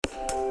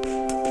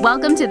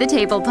Welcome to the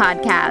Table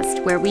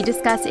Podcast, where we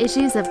discuss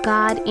issues of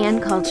God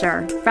and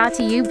culture, brought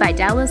to you by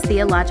Dallas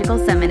Theological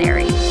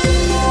Seminary.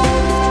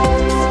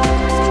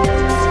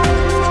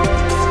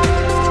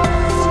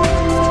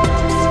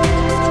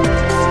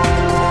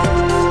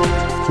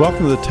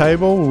 Welcome to the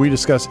Table, where we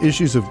discuss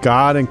issues of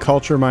God and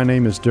culture. My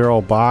name is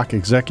Darrell Bock,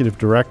 Executive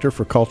Director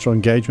for Cultural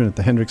Engagement at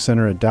the Hendricks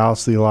Center at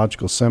Dallas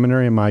Theological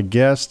Seminary, and my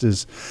guest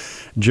is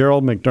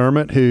Gerald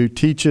McDermott, who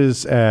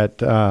teaches at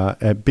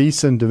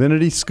Beeson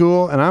Divinity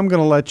School. And I'm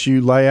going to let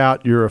you lay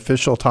out your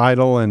official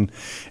title and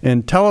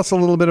tell us a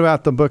little bit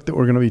about the book that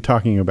we're going to be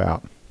talking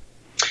about.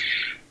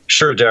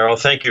 Sure, Darrell.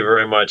 Thank you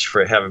very much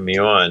for having me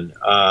on.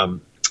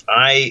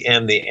 I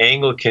am the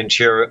Anglican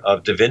Chair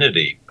of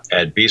Divinity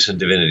at Beeson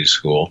Divinity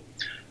School.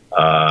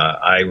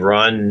 I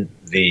run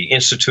the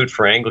Institute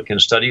for Anglican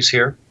Studies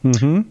here.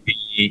 Mm-hmm.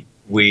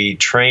 We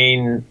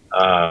train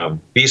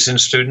Beeson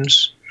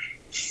students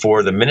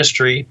for the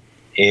ministry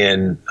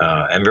and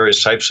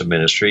various types of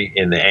ministry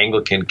in the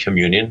Anglican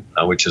Communion,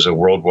 which is a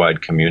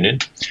worldwide communion.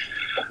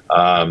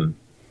 And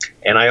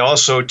I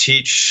also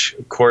teach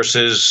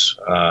courses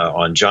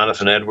on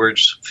Jonathan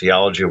Edwards,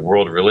 Theology of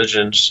World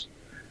Religions,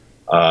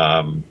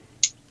 and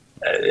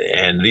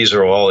these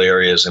are all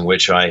areas in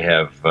which I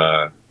have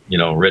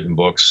written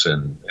books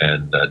and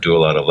do a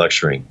lot of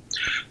lecturing.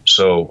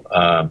 So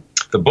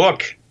the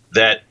book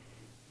that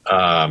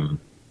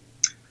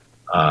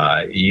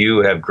you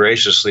have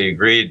graciously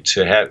agreed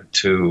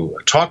to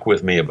talk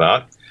with me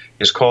about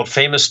is called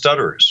Famous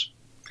Stutterers.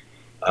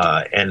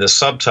 And the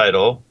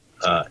subtitle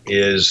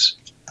is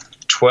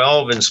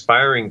 12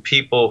 Inspiring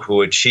People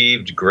Who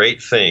Achieved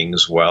Great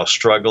Things While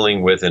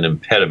Struggling with an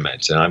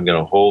Impediment. And I'm going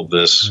to hold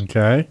this.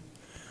 Okay.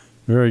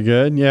 Very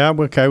good. Yeah.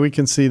 Okay. We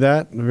can see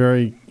that.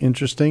 Very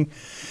interesting.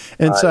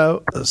 And I'm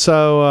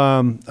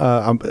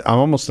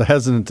almost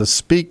hesitant to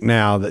speak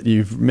now that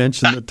you've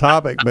mentioned the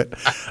topic. But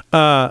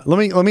let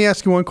me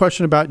ask you one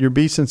question about your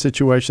Beeson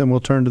situation.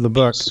 We'll turn to the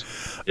book.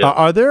 Yep.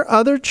 Are there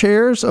other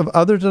chairs of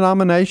other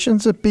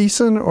denominations at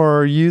Beeson, or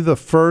are you the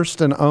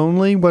first and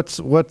only?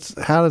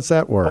 How does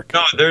that work?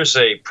 No, there's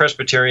a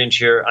Presbyterian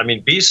chair. I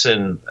mean,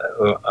 Beeson,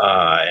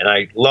 and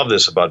I love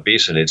this about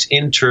Beeson. It's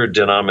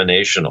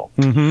interdenominational.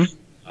 Mm-hmm.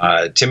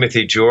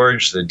 Timothy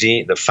George,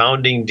 the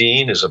founding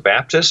dean, is a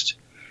Baptist,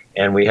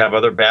 and we have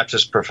other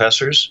Baptist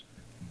professors,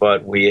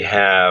 but we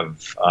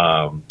have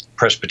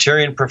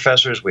Presbyterian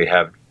professors, we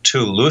have 2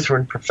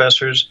 Lutheran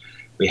professors,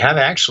 we have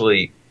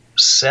actually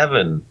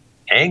 7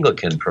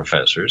 Anglican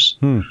professors,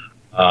 and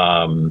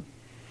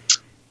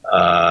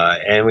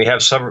we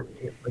have some,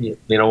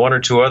 1 or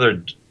 2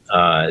 other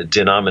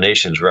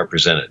denominations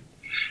represented.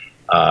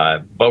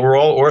 But we're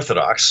all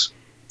Orthodox,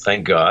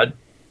 thank God.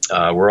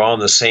 We're all on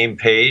the same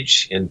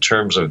page in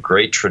terms of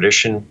great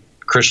tradition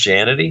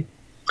Christianity.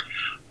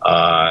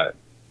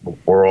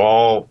 We're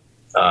all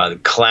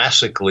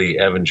classically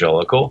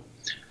evangelical,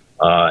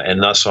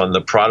 and thus on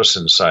the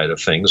Protestant side of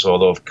things,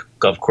 although,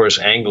 of course,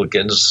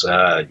 Anglicans,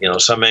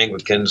 some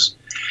Anglicans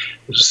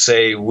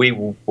say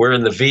we're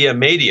in the via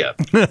media.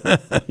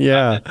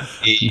 Yeah.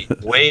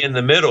 Way in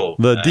the middle.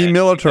 The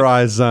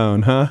demilitarized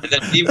zone, huh?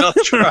 The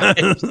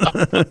demilitarized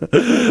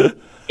zone.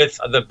 With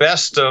the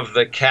best of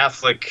the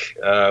Catholic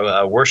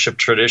worship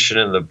tradition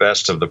and the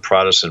best of the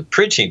Protestant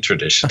preaching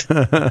tradition.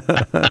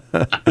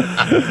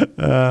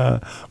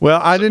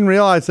 Well, I didn't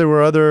realize there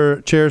were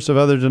other chairs of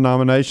other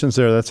denominations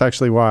there. That's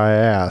actually why I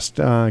asked,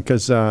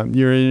 because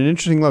you're in an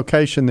interesting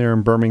location there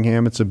in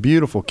Birmingham. It's a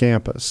beautiful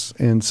campus.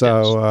 And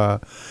so,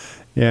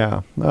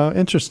 yes.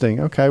 Interesting.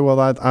 Okay, well,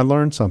 I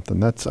learned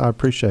something. I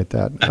appreciate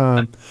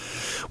that.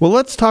 Well,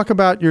 let's talk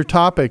about your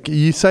topic.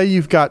 You say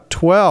you've got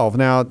 12.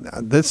 Now,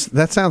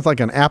 that sounds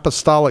like an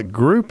apostolic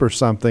group or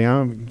something.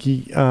 I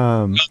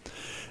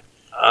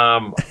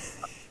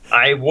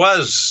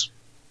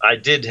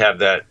did have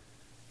that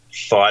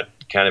thought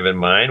kind of in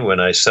mind when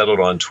I settled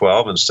on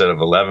 12 instead of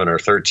 11 or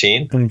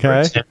 13.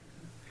 Okay.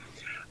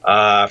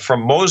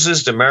 From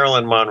Moses to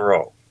Marilyn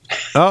Monroe.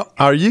 Oh,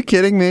 are you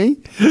kidding me?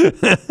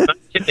 Not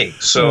kidding.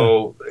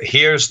 So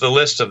here's the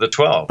list of the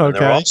 12.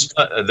 Okay.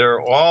 They're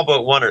all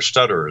but one are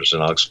stutterers,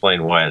 and I'll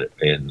explain why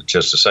in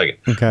just a second.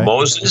 Okay.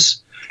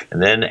 Moses,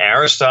 and then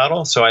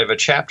Aristotle. So I have a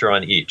chapter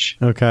on each.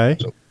 Okay.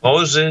 So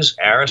Moses,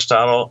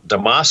 Aristotle,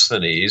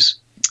 Demosthenes.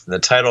 And the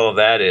title of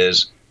that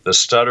is The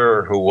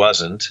Stutterer Who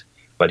Wasn't,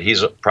 but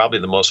he's probably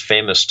the most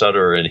famous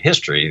stutterer in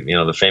history.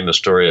 The famous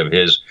story of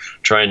his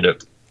trying to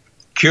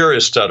cure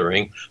his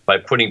stuttering by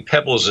putting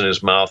pebbles in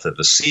his mouth at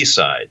the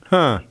seaside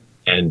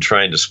and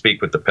trying to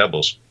speak with the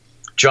pebbles.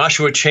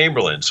 Joshua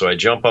Chamberlain. So I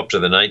jump up to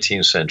the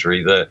 19th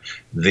century.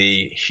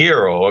 The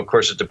hero, of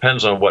course, it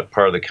depends on what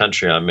part of the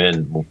country I'm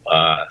in,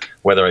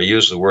 whether I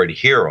use the word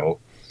hero,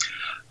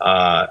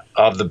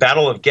 of the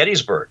Battle of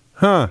Gettysburg.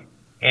 And,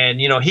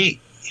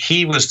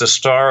 he was the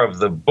star of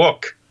the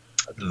book,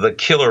 The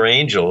Killer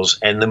Angels,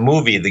 and the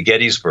movie, The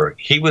Gettysburg.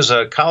 He was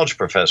a college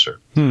professor.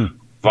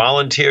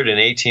 Volunteered in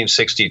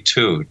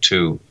 1862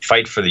 to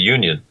fight for the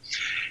Union,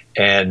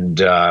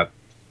 and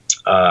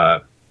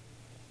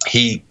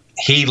he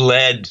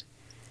led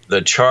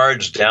the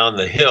charge down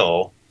the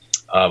hill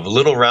of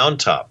Little Round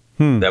Top.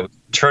 That was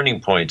a turning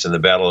point in the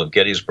Battle of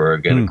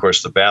Gettysburg. And, of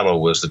course, the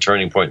battle was the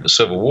turning point in the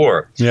Civil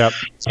War. Yep.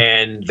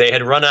 And they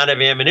had run out of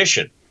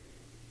ammunition.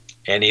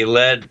 And he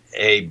led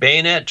a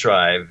bayonet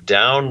drive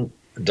down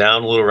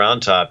Little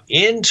Round Top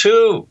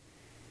into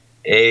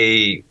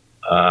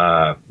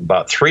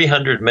about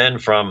 300 men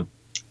from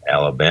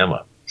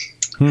Alabama.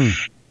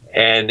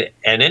 And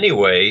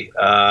anyway,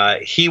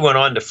 he went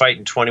on to fight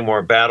in 20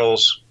 more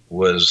battles,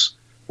 was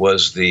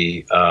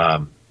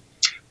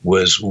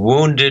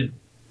wounded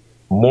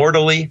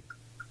mortally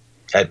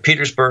at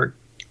Petersburg,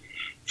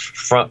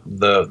 from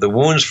the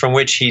wounds from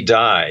which he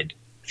died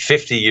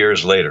 50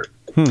 years later.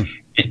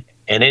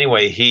 And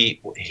anyway, he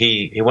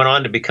went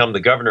on to become the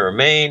governor of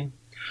Maine.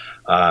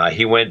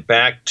 He went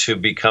back to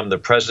become the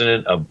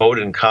president of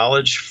Bowdoin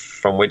College,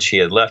 from which he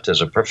had left as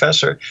a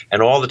professor.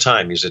 And all the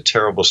time, he's a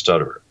terrible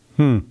stutterer.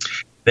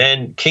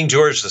 Then King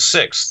George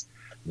VI,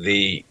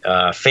 the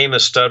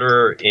famous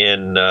stutterer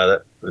in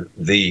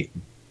the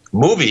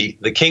movie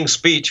The King's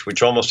Speech,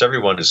 which almost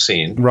everyone has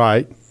seen.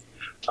 Right.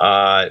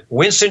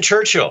 Winston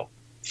Churchill.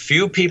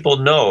 Few people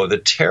know the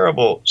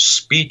terrible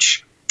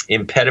speech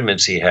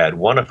impediments he had,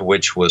 one of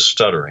which was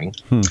stuttering.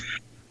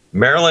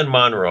 Marilyn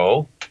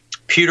Monroe.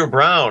 Peter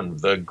Brown,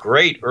 the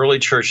great early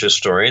church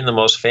historian, the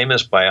most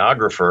famous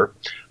biographer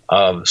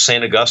of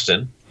St.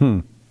 Augustine.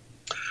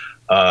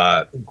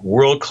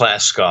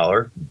 World-class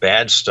scholar,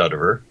 bad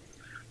stutterer.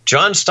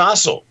 John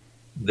Stossel,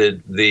 the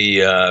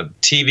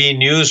TV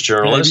news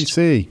journalist,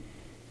 ABC.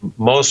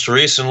 Most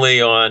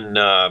recently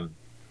on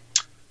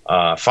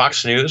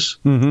Fox News.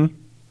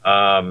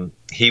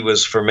 He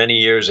was for many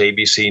years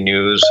ABC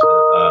News,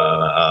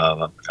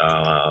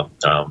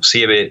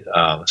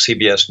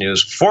 CBS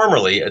News,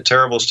 formerly a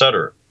terrible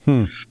stutterer.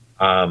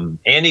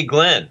 Annie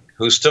Glenn,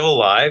 who's still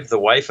alive, the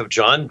wife of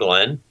John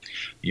Glenn.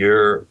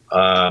 Your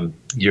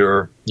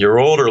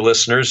older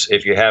listeners,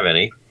 if you have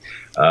any,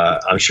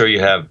 I'm sure you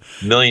have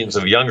millions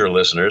of younger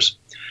listeners,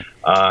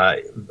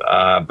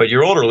 but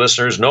your older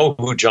listeners know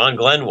who John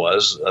Glenn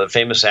was, a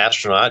famous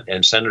astronaut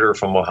and senator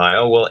from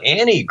Ohio. Well,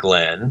 Annie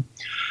Glenn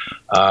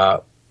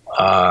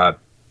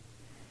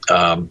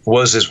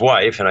was his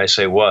wife, and I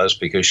say was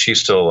because she's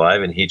still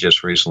alive, and he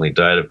just recently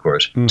died, of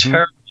course.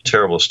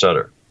 Terrible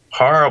stutter.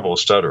 Horrible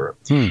stutterer.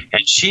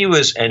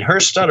 And her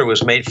stutter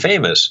was made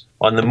famous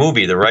on the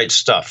movie The Right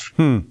Stuff.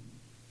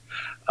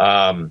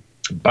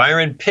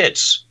 Byron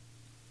Pitts,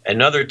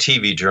 another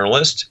TV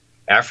journalist,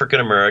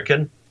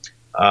 African-American.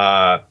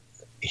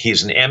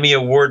 He's an Emmy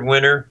Award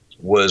winner,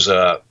 was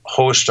a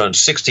host on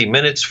 60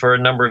 Minutes for a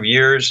number of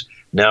years.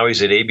 Now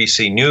he's at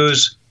ABC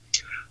News.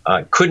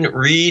 Couldn't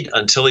read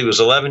until he was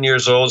 11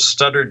 years old,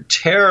 stuttered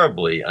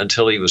terribly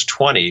until he was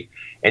 20,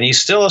 and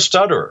he's still a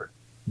stutterer.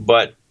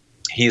 But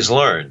he's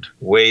learned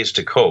ways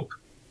to cope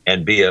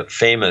and be a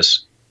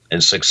famous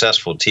and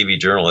successful TV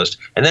journalist.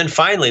 And then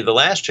finally, the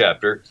last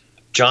chapter,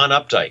 John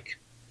Updike,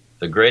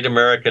 the great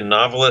American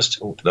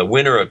novelist, the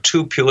winner of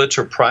 2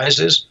 Pulitzer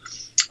Prizes.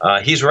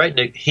 He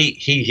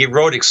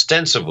wrote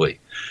extensively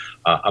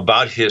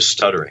about his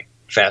stuttering.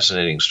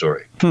 Fascinating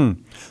story.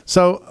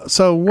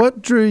 So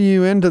what drew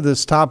you into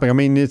this topic? I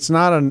mean,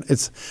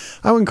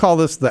 I wouldn't call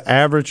this the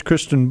average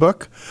Christian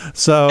book.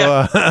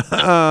 So,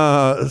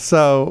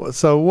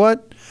 so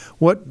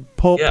what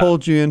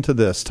pulled you into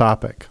this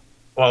topic?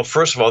 Well,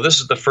 first of all, this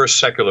is the first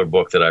secular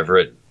book that I've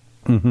written.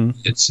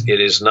 It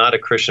is not a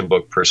Christian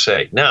book per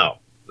se. Now,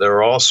 there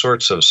are all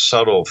sorts of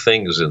subtle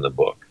things in the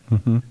book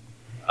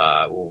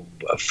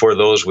for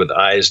those with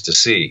eyes to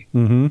see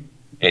and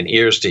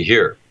ears to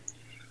hear.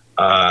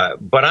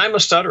 But I'm a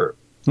stutterer.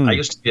 I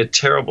used to be a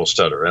terrible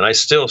stutterer, and I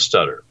still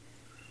stutter.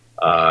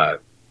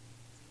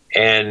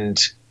 And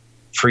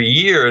for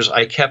years,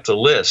 I kept a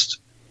list,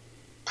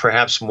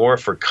 perhaps more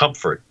for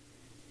comfort,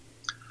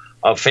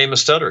 of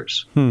famous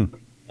stutterers.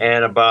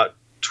 And about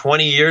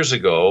 20 years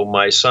ago,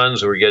 my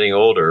sons, who were getting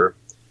older,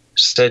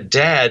 said,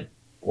 "Dad,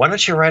 why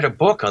don't you write a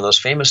book on those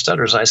famous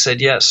stutterers?" I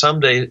said, "Yeah,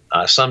 someday.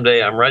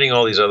 I'm writing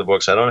all these other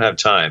books. I don't have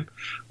time."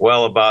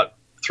 Well, about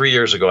 3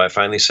 years ago, I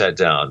finally sat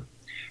down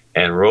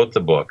and wrote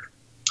the book,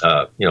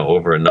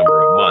 over a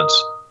number of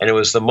months. And it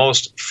was the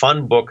most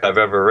fun book I've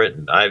ever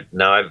written. I've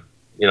done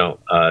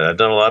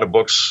a lot of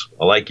books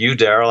like you,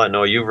 Daryl. I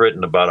know you've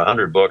written about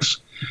 100 books.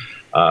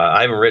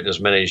 I haven't written as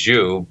many as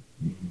you,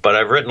 but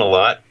I've written a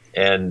lot.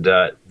 And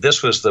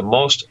this was the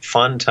most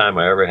fun time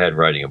I ever had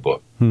writing a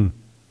book.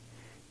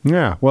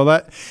 Yeah,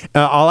 well,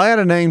 I'll add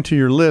a name to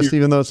your list,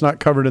 even though it's not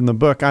covered in the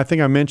book. I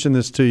think I mentioned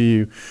this to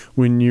you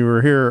when you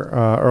were here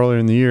earlier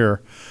in the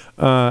year,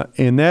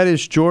 and that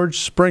is George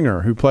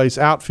Springer, who plays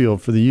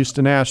outfield for the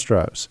Houston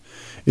Astros,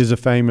 is a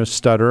famous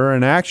stutterer.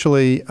 And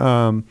actually,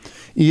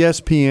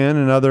 ESPN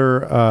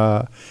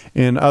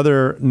and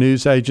other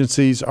news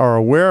agencies are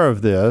aware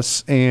of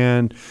this.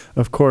 And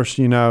of course,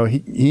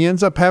 he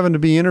ends up having to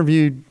be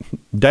interviewed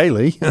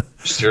daily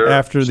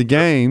after the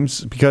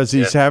games because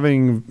he's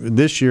having,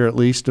 this year at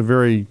least, a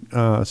very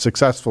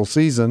successful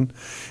season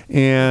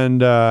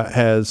and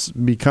has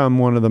become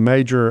one of the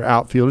major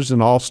outfielders,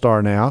 an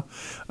all-star now.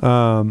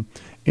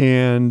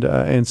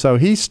 and so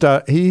he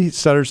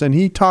stutters, and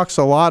he talks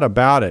a lot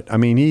about it. I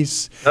mean,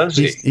 he's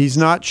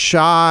not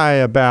shy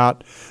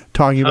about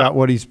talking about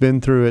what he's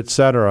been through,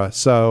 etc.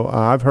 So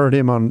I've heard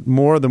him on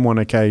more than one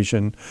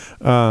occasion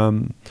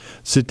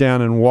sit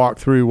down and walk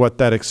through what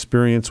that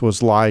experience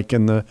was like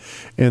and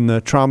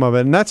the trauma of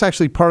it. And that's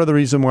actually part of the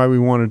reason why we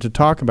wanted to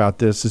talk about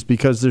this, is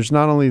because there's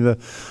not only the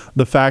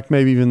fact,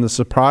 maybe even the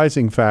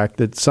surprising fact,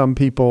 that some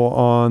people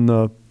on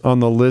the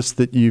list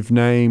that you've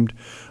named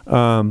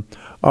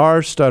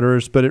are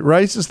stutterers, but it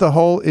raises the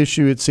whole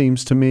issue, it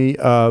seems to me,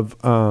 of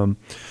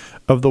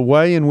the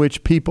way in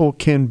which people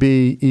can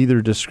be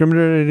either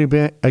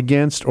discriminated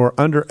against or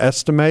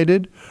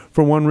underestimated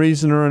for one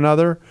reason or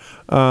another,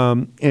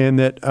 and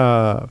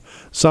that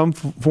some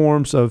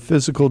forms of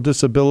physical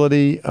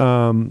disability,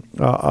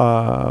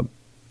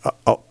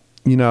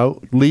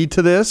 lead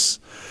to this.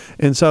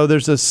 And so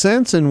there's a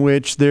sense in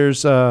which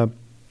there's a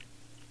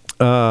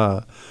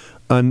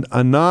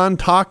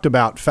non-talked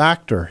about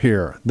factor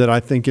here that I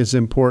think is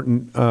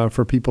important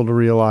for people to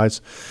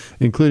realize,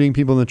 including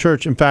people in the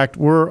church. In fact,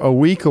 we're a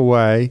week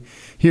away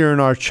here in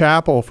our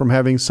chapel from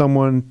having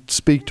someone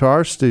speak to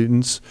our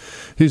students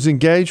who's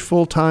engaged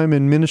full-time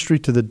in ministry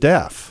to the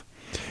deaf,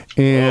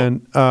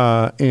 and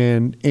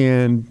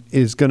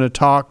is going to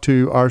talk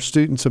to our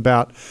students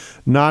about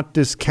not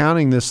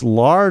discounting this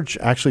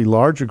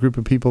larger group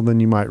of people than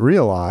you might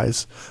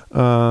realize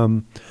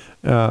from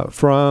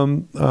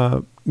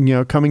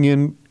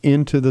coming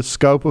into the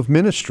scope of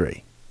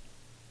ministry.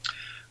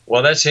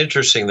 Well, that's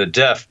interesting, the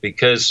deaf,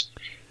 because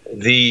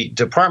the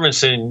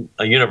departments in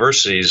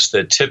universities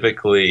that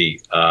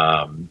typically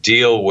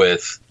deal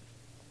with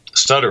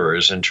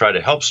stutterers and try to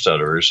help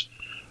stutterers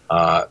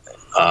are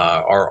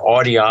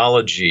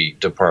audiology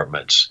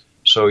departments.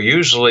 So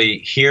usually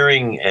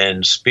hearing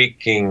and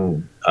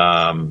speaking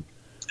are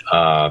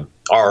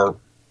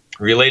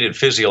related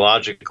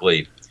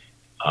physiologically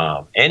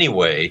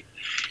anyway,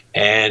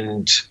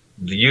 and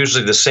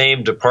usually the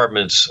same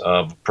departments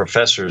of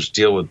professors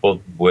deal with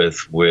both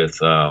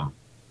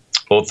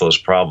those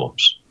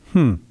problems.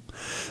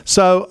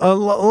 So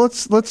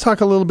let's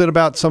talk a little bit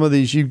about some of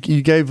these. You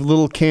gave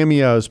little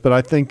cameos, but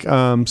I think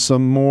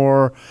some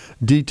more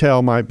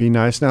detail might be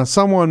nice. Now,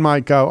 someone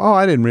might go, "Oh,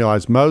 I didn't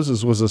realize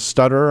Moses was a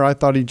stutterer. I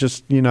thought he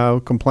just,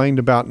 complained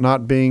about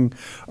not being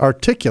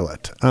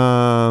articulate."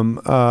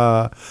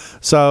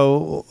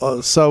 So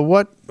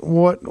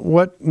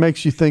what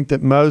makes you think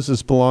that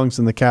Moses belongs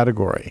in the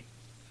category?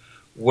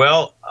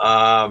 Well,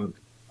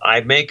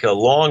 I make a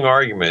long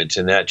argument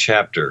in that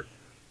chapter.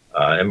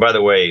 And by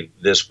the way,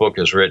 this book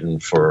is written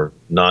for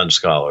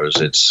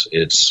non-scholars.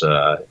 It's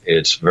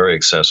very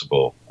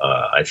accessible,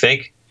 I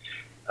think,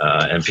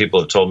 and people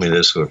have told me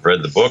this who have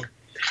read the book.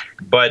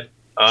 But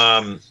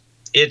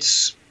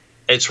it's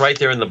right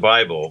there in the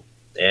Bible,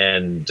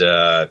 and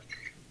the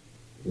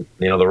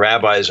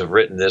rabbis have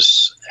written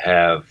this,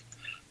 have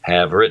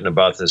written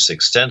about this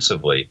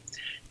extensively.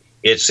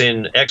 It's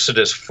in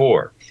Exodus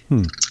 4,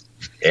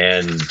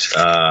 and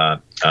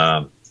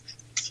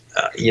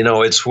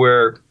it's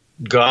where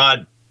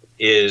God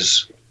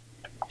is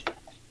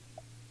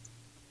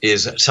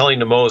telling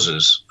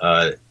Moses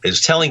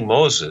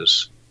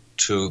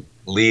to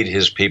lead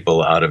his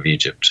people out of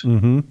Egypt.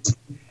 Mm-hmm.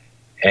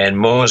 And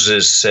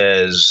Moses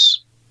says,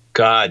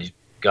 God,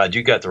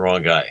 you got the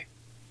wrong guy.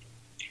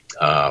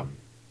 I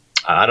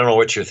don't know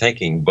what you're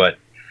thinking, but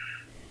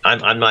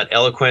I'm not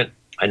eloquent.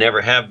 I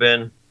never have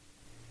been.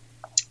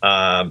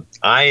 I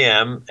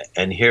am,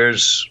 and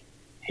here's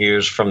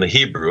from the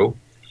Hebrew,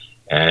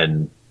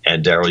 and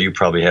Darrell, you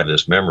probably have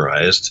this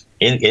memorized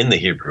in the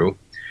Hebrew.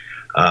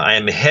 I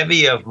am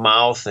heavy of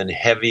mouth and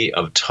heavy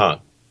of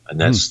tongue,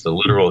 and that's the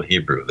literal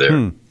Hebrew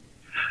there.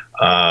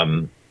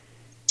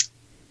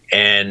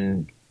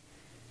 And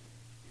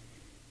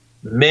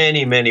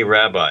many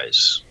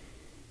rabbis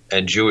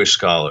and Jewish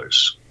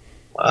scholars,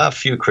 a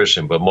few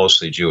Christian, but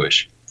mostly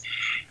Jewish,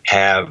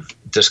 have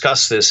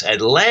discussed this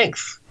at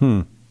length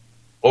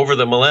over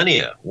the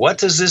millennia. What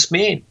does this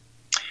mean?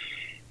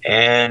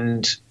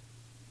 And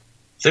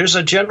there's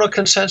a general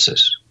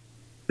consensus.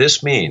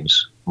 This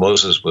means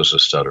Moses was a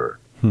stutterer.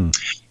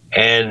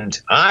 And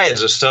I,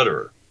 as a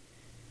stutterer,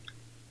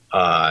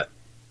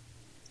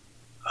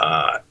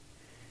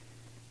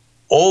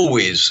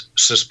 always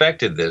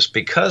suspected this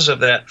because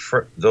of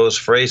those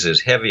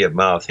phrases, heavy of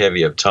mouth,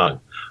 heavy of tongue.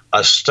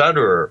 A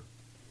stutterer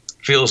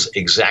feels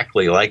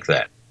exactly like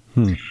that.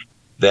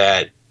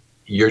 That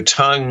your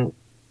tongue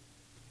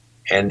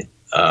and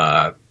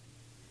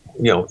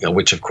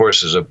which of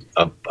course is a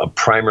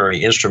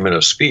primary instrument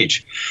of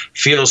speech,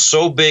 feels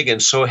so big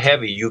and so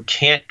heavy you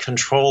can't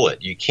control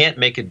it. You can't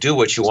make it do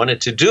what you want it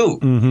to do.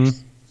 Mm-hmm.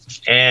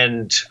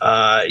 And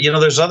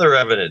there's other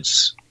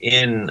evidence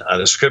in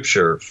the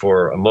scripture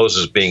for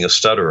Moses being a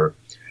stutterer.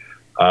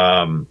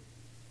 In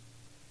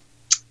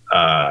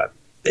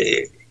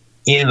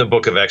the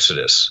book of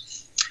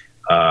Exodus,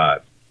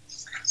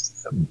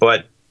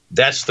 but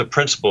that's the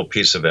principal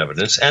piece of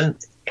evidence, and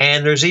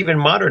there's even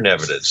modern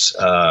evidence.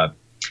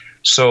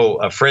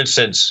 So, for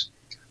instance,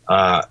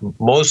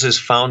 Moses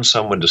found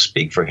someone to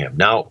speak for him.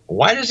 Now,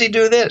 why does he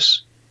do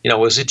this?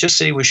 Was it just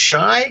that he was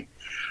shy?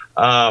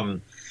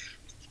 Actually,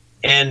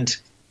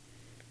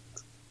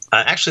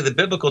 the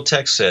biblical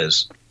text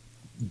says,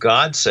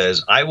 God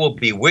says, I will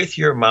be with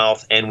your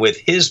mouth and with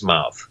his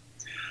mouth,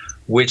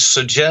 which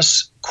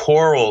suggests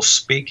choral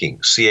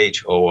speaking,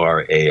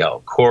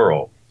 Choral,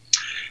 choral.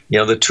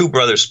 The two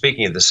brothers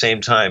speaking at the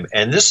same time.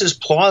 And this is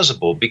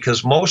plausible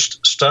because most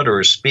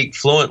stutterers speak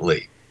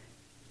fluently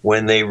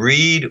when they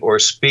read or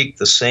speak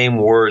the same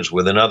words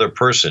with another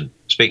person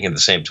speaking at the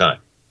same time.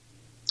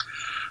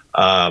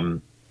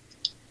 And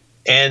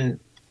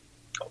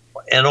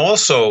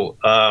also,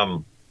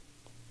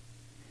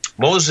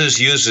 Moses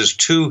uses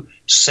two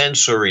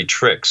sensory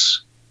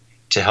tricks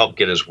to help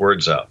get his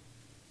words out.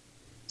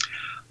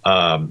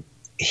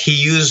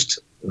 He used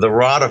the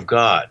rod of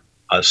God,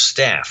 a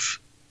staff.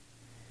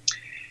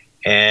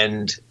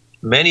 And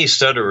many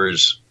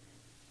stutterers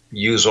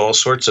use all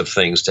sorts of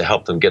things to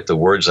help them get the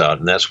words out.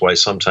 And that's why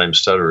sometimes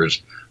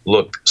stutterers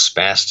look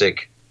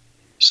spastic.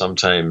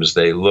 Sometimes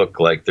they look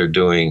like they're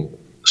doing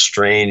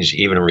strange,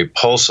 even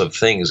repulsive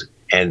things.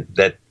 And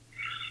that,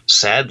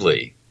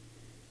 sadly,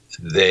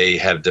 they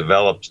have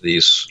developed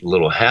these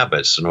little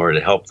habits in order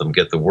to help them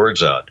get the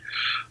words out.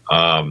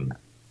 And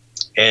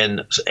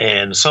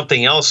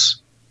something else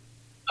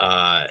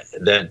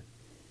that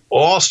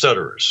all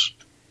stutterers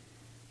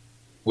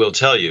will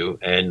tell you,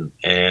 and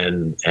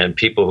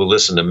people who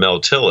listen to Mel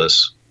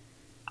Tillis,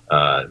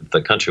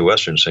 the country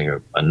western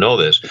singer, know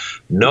this.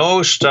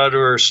 No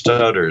stutterer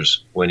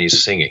stutters when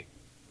he's singing.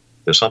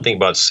 There's something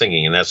about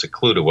singing, and that's a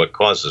clue to what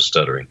causes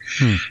stuttering.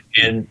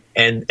 And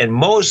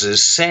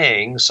Moses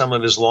sang some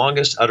of his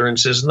longest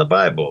utterances in the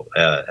Bible.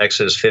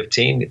 Exodus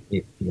 15,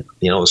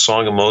 the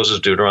Song of Moses,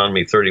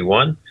 Deuteronomy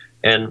 31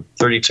 and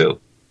 32.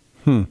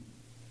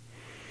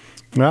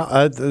 Well,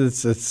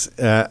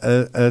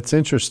 it's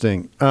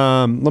interesting.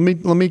 Let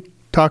me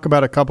talk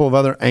about a couple of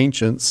other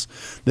ancients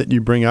that you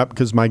bring up,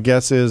 because my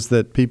guess is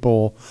that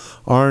people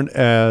aren't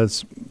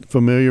as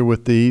familiar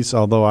with these,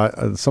 although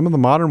some of the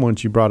modern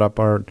ones you brought up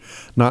are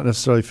not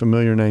necessarily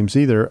familiar names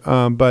either.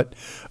 But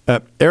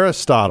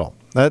Aristotle,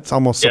 that's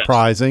almost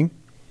surprising.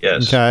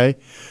 Yes. Okay.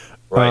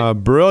 Right.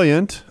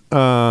 Brilliant.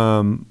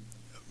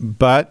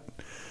 But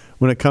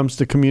when it comes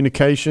to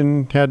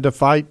communication, had to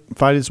fight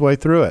his way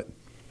through it.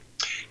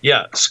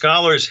 Yeah,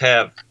 scholars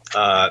have,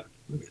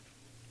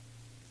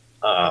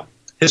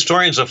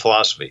 historians of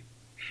philosophy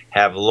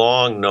have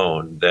long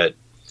known that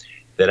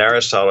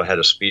Aristotle had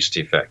a speech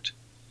defect.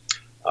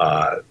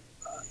 But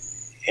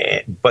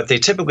they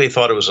typically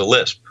thought it was a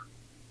lisp.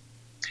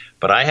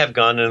 But I have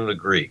gone into the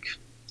Greek,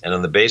 and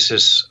on the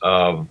basis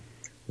of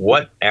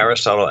what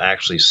Aristotle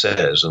actually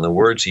says and the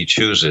words he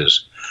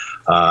chooses,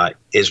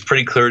 is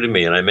pretty clear to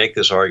me, and I make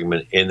this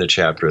argument in the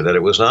chapter, that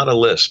it was not a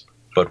lisp,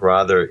 but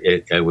rather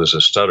it was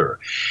a stutter.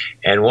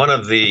 And one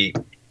of the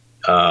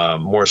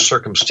more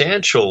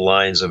circumstantial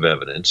lines of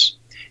evidence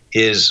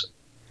is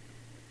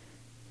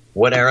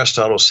what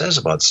Aristotle says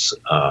about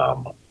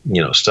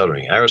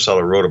stuttering.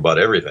 Aristotle wrote about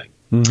everything.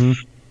 Mm-hmm.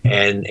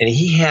 And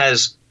he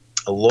has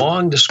a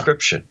long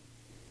description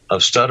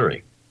of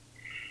stuttering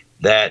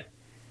that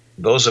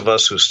those of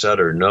us who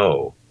stutter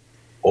know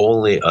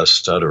only a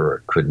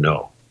stutterer could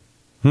know.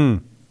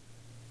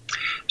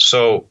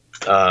 So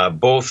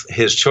both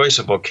his choice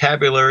of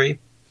vocabulary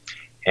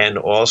and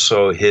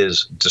also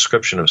his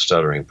description of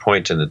stuttering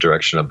point in the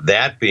direction of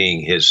that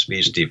being his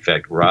speech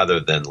defect rather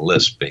than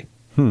lisping.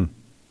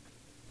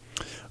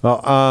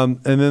 Well, and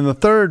then the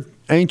third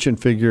ancient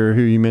figure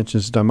who you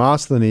mentioned is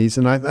Demosthenes,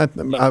 and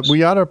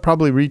we ought to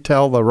probably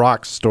retell the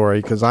rock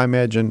story, because I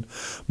imagine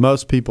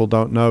most people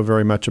don't know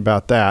very much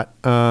about that.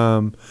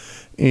 And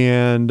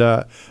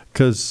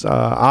because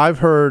I've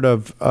heard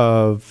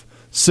of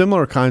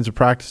similar kinds of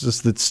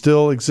practices that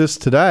still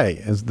exist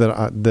today,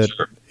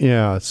 Sure.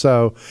 Yeah.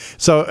 So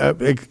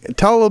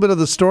tell a little bit of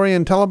the story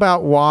and tell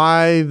about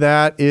why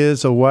that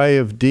is a way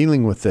of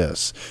dealing with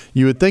this.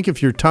 You would think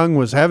if your tongue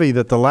was heavy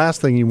that the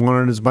last thing you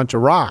wanted is a bunch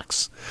of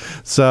rocks.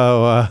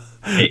 So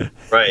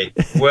right.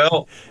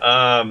 Well,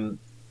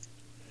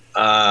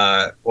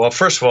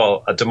 first of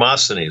all,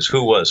 Demosthenes,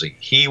 who was he?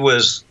 He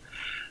was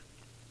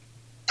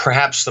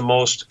perhaps the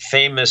most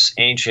famous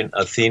ancient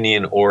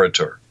Athenian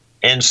orator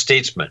and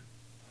statesman.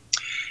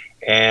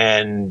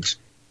 And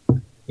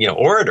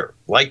orator,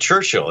 like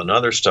Churchill,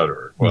 another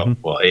stutterer,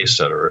 a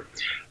stutterer,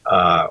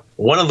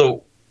 one of the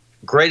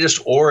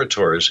greatest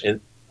orators in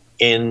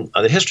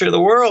the history of the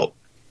world.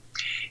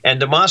 And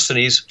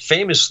Demosthenes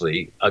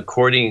famously,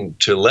 according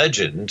to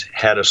legend,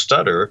 had a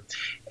stutter,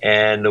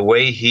 and the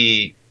way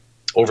he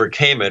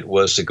overcame it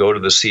was to go to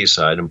the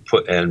seaside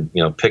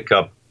and pick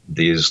up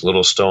these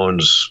little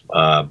stones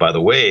by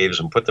the waves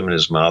and put them in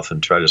his mouth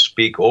and try to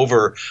speak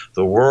over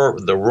the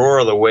roar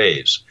of the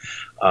waves.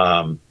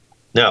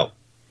 Now,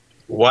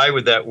 why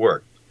would that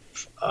work?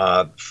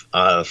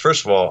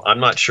 First of all, I'm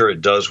not sure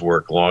it does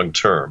work long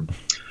term,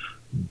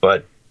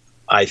 but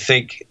I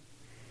think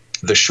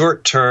the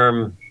short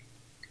term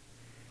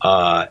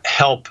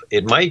help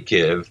it might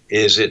give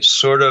is it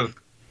sort of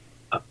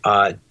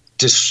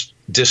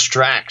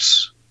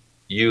distracts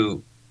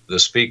you, the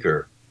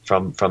speaker,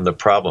 from the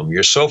problem.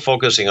 You're so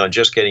focusing on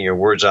just getting your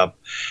words up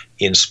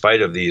in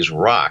spite of these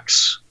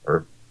rocks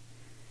or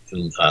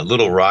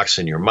little rocks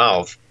in your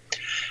mouth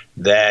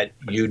that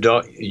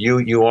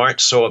you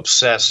aren't so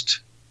obsessed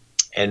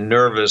and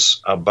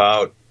nervous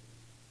about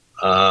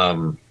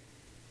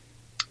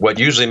what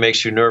usually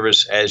makes you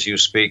nervous as you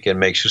speak and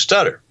makes you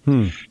stutter.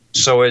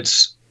 So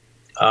it's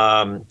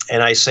and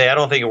I say I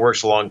don't think it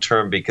works long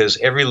term because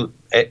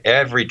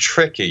every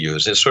trick you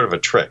use is sort of a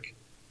trick.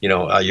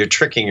 You're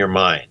tricking your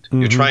mind.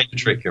 You're trying to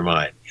trick your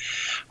mind.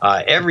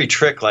 Every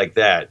trick like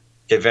that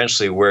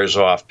eventually wears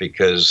off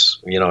because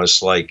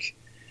it's like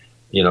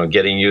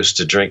getting used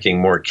to drinking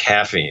more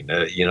caffeine.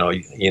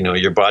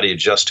 Your body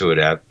adjusts to it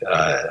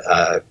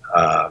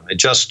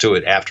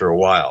after a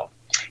while,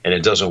 and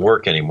it doesn't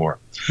work anymore.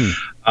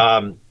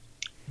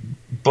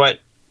 But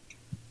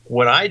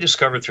what I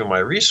discovered through my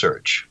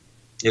research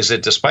is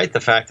that despite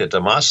the fact that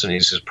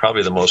Demosthenes is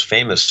probably the most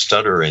famous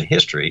stutterer in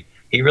history,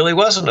 he really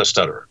wasn't a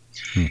stutterer.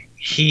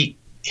 He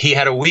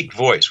had a weak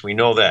voice. We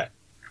know that.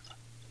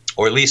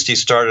 Or at least he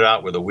started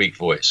out with a weak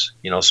voice.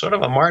 Sort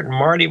of a Martin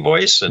Marty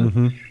voice.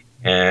 And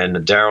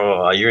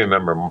Daryl, you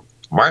remember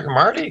Martin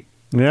Marty?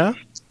 Yeah.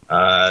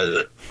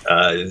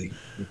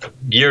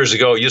 Years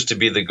ago, used to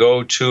be the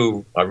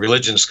go-to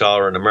religion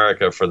scholar in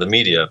America for the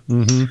media.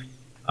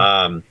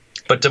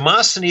 But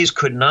Demosthenes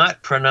could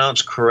not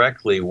pronounce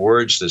correctly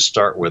words that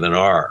start with an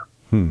R.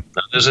 Now,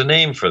 there's a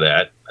name for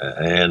that,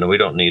 and we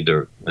don't need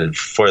to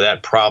for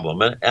that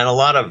problem. And a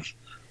lot of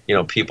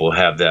people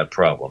have that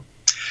problem.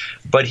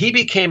 But he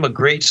became a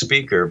great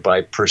speaker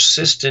by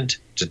persistent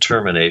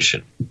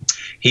determination.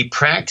 He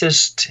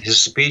practiced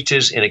his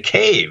speeches in a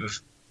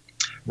cave,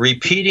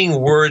 repeating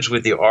words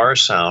with the R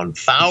sound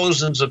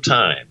thousands of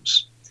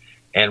times,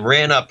 and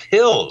ran up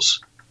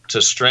hills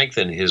to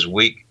strengthen his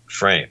weak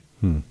frame.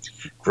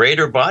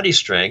 Greater body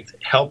strength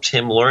helped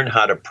him learn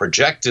how to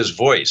project his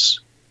voice,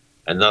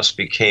 and thus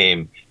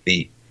became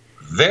the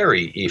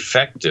very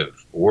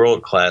effective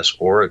world-class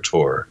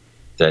orator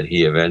that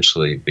he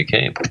eventually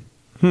became.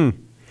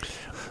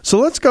 So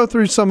let's go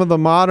through some of the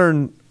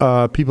modern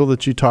people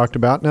that you talked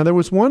about. Now, there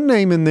was one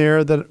name in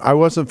there that I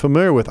wasn't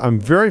familiar with. I'm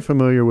very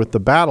familiar with the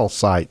battle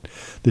site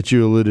that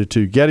you alluded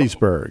to,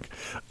 Gettysburg.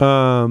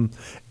 And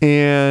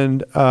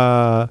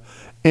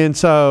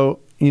so,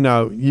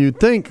 you'd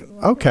think,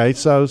 okay,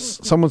 so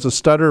someone's a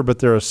stutterer, but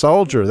they're a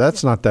soldier.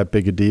 That's not that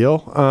big a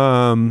deal.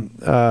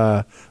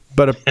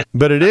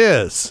 But it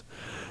is.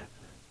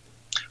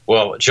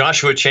 Well,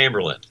 Joshua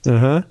Chamberlain,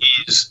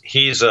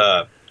 he's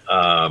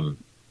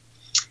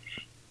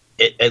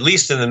at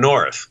least in the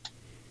North,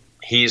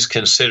 he's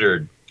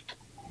considered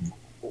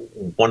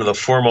one of the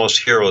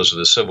foremost heroes of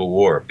the Civil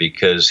War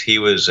because he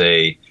was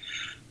a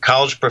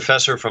college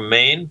professor from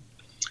Maine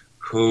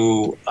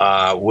who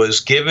was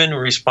given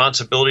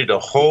responsibility to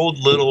hold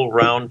Little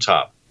Round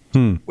Top,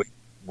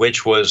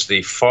 which was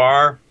the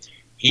far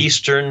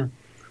eastern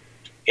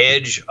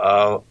edge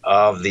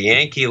of the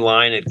Yankee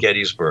line at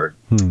Gettysburg.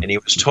 And he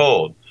was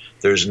told,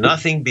 there's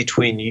nothing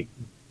between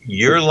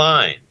your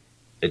line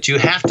that you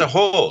have to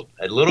hold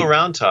at Little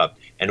Round Top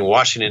and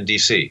Washington,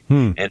 D.C.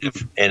 And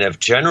if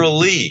General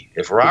Lee,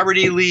 if Robert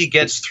E. Lee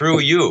gets through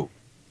you,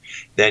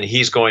 then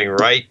he's going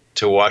right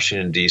to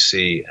Washington,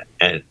 D.C.,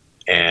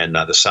 and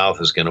the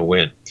South is going to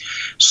win.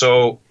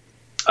 So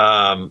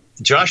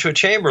Joshua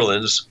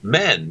Chamberlain's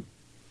men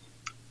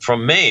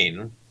from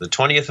Maine, the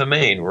 20th of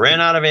Maine,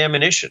 ran out of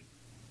ammunition.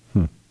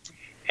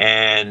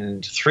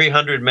 And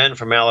 300 men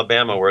from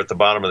Alabama were at the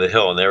bottom of the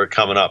hill, and they were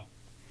coming up.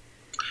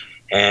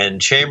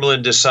 And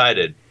Chamberlain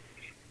decided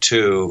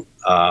to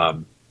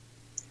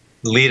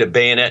lead a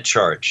bayonet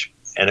charge,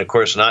 and of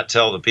course, not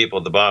tell the people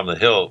at the bottom of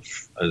the hill,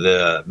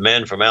 the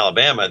men from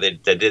Alabama,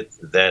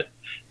 that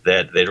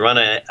they'd run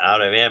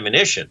out of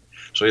ammunition.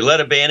 So he led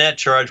a bayonet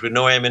charge with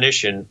no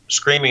ammunition,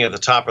 screaming at the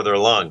top of their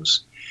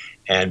lungs,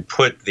 and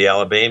put the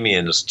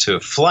Alabamians to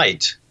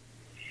flight,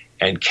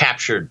 and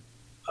captured.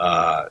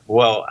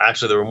 Well,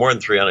 actually, there were more than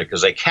 300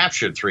 because they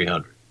captured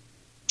 300.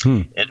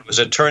 And it was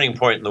a turning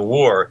point in the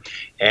war.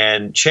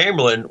 And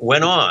Chamberlain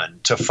went on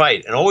to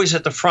fight, and always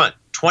at the front.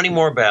 20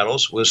 more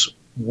battles, was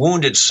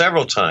wounded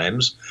several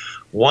times,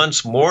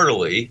 once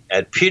mortally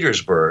at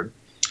Petersburg,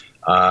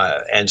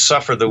 and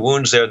suffered the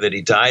wounds there that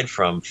he died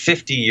from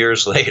 50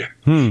 years later.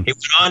 He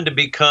went on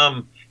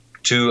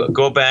to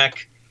go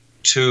back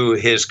to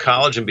his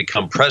college and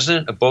become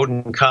president of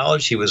Bowdoin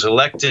College. He was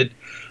elected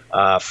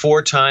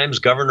 4 times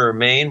governor of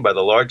Maine by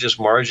the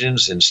largest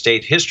margins in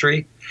state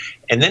history.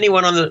 And then he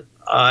went on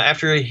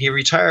after he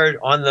retired,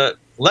 on the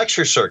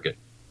lecture circuit,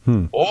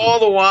 all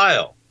the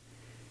while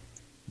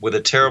with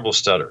a terrible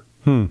stutter.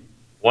 1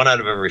 out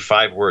of every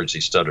 5 words he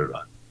stuttered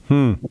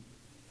on.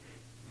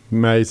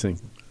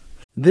 Amazing.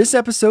 This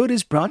episode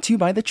is brought to you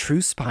by the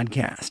Truce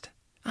Podcast.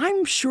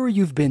 I'm sure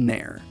you've been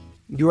there.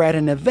 You're at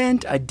an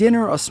event, a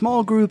dinner, a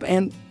small group,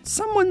 and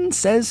someone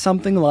says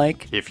something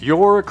like, "If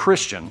you're a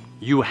Christian,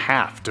 you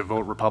have to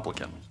vote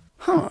Republican."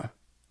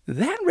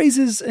 That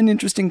raises an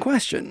interesting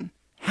question.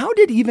 how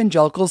did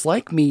evangelicals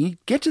like me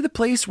get to the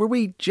place where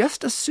we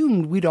just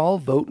assumed we'd all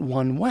vote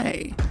one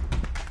way?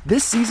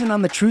 This season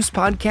on the Truce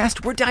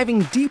Podcast, we're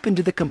diving deep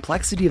into the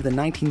complexity of the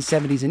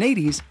 1970s and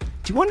 80s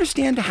to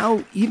understand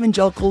how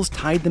evangelicals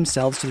tied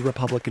themselves to the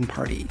Republican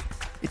Party.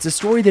 It's a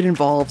story that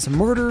involves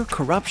murder,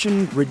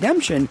 corruption,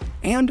 redemption,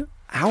 and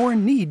our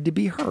need to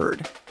be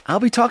heard. I'll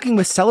be talking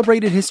with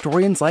celebrated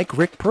historians like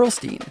Rick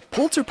Perlstein,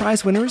 Pulitzer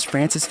Prize winners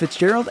Frances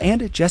FitzGerald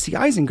and Jesse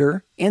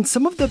Eisinger, and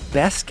some of the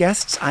best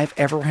guests I've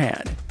ever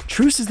had.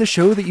 Truce is the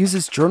show that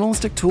uses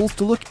journalistic tools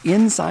to look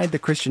inside the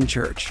Christian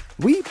church.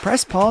 We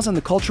press pause on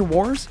the culture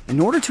wars in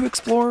order to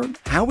explore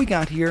how we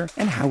got here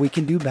and how we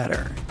can do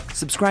better.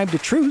 Subscribe to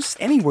Truce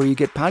anywhere you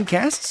get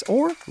podcasts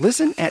or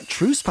listen at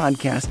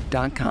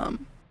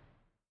trucepodcast.com.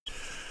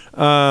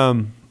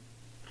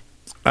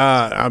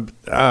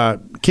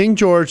 King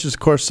George is, of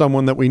course,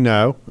 someone that we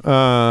know.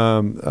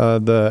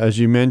 As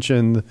you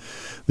mentioned,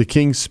 the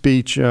King's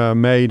Speech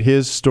made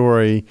his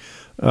story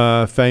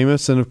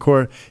famous, and of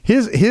course,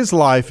 his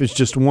life is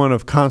just one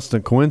of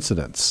constant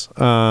coincidence.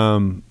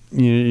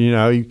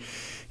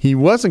 He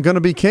wasn't going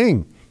to be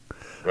king.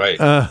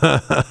 Right.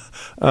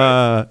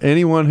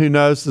 Anyone who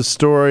knows the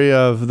story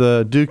of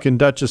the Duke and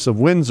Duchess of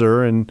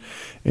Windsor and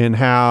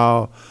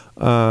how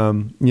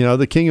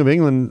the King of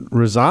England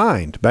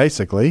resigned,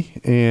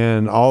 basically,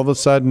 and all of a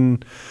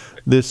sudden,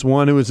 this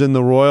one who was in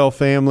the royal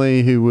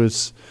family, who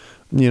was,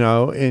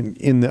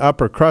 in the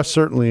upper crust,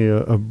 certainly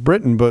of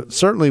Britain, but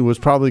certainly was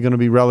probably going to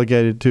be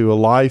relegated to a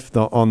life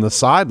on the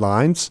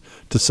sidelines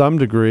to some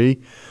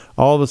degree,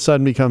 all of a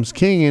sudden becomes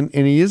king, and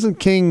he isn't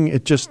king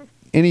at just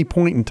any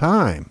point in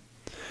time.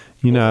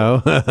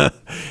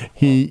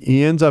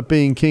 He ends up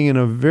being king in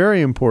a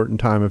very important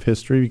time of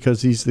history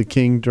because he's the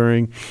king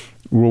during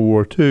World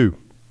War II.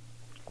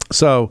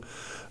 So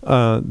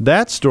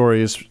that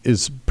story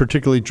is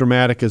particularly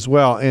dramatic as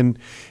well. And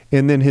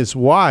then his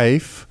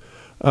wife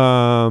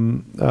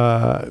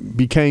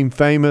became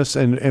famous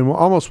and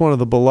almost one of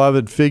the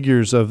beloved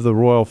figures of the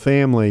royal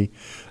family.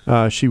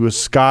 She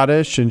was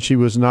Scottish, and she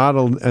was not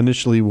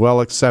initially well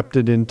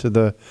accepted into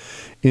the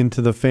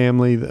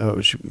family.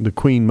 The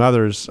Queen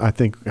Mother's, I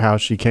think, how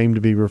she came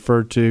to be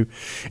referred to.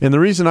 And the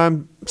reason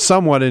I'm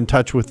somewhat in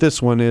touch with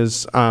this one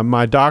is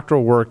my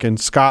doctoral work in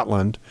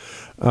Scotland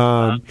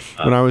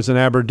when I was in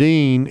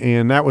Aberdeen,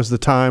 and that was the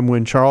time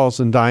when Charles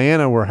and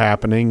Diana were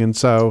happening. And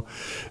so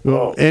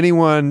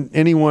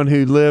anyone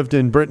who lived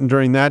in Britain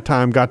during that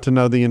time got to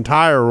know the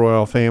entire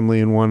royal family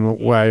in one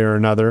way or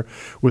another,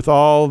 with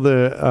all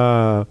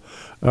the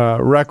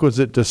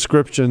requisite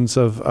descriptions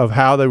of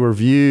how they were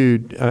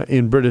viewed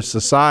in British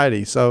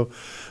society. So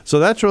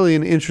that's really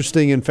an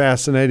interesting and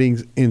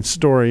fascinating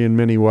story in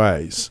many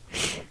ways.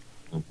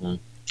 Mm-hmm.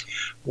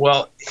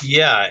 Well,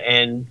 yeah,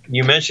 and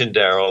you mentioned,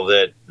 Darrell,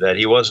 that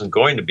he wasn't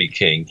going to be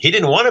king. He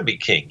didn't want to be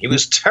king. He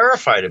was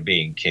terrified of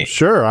being king.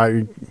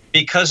 Sure,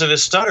 because of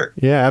his stutter.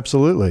 Yeah,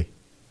 absolutely.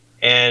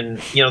 And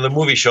the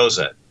movie shows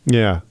that.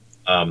 Yeah.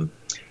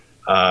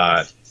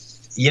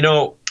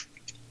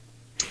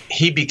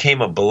 He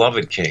became a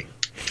beloved king,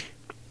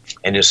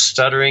 and his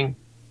stuttering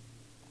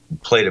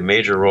played a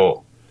major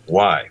role.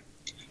 Why?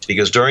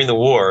 Because during the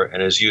war,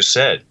 and as you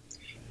said,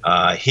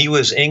 he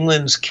was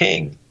England's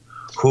king,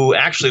 who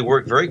actually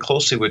worked very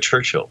closely with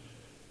Churchill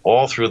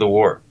all through the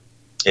war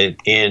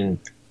in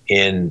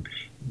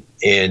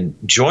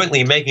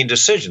jointly making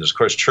decisions. Of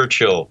course,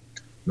 Churchill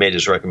made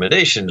his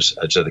recommendations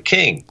to the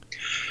king,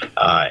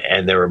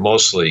 and they were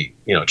mostly,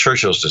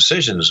 Churchill's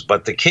decisions.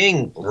 But the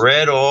king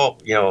read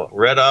up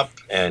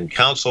and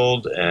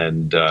counseled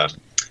and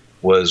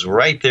was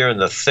right there in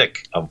the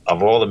thick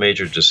of all the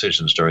major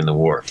decisions during the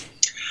war.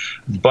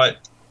 But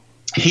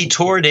he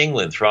toured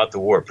England throughout the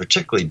war,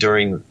 particularly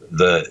during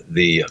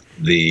the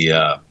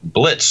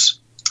Blitz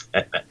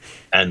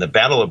and the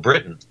Battle of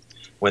Britain,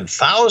 when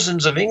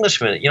thousands of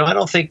Englishmen, I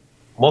don't think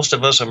most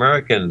of us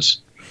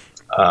Americans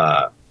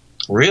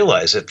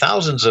realize that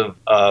thousands of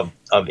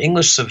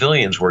English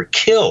civilians were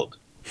killed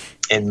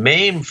and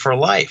maimed for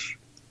life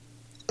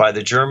by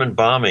the German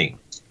bombing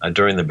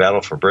during the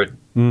Battle for Britain.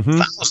 Mm-hmm.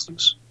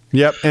 Thousands.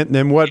 Yep, and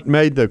then what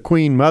made the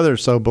Queen Mother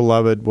so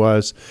beloved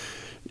was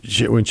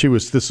when she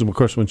was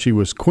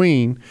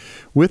queen,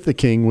 with the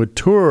king, would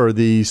tour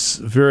these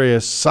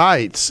various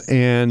sites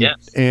and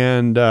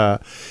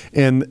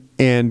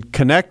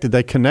connected.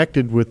 They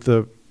connected with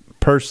the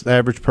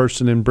average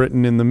person in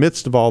Britain in the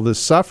midst of all this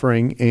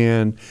suffering,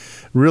 and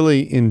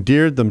really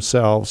endeared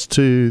themselves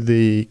to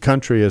the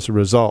country as a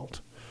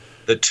result.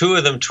 The two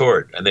of them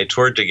toured, and they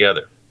toured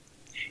together.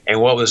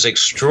 And what was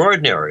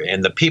extraordinary,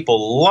 and the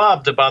people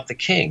loved about the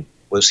king,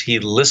 was he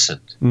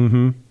listened.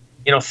 Mm-hmm.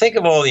 Think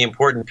of all the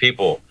important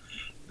people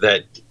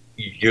that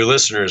your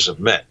listeners have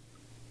met.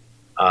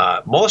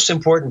 Most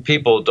important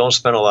people don't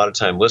spend a lot of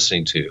time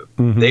listening to you.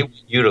 Mm-hmm. They want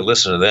you to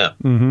listen to them.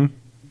 Mm-hmm.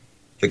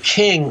 The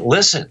king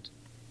listened.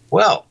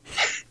 Well,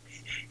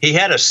 he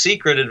had a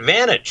secret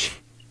advantage,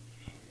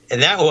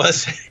 and that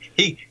was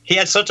he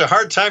had such a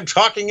hard time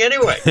talking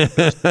anyway.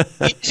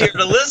 Easier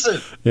to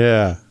listen.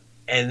 Yeah.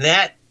 And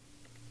that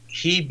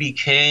he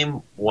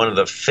became one of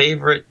the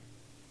favorite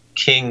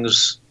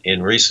kings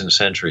in recent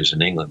centuries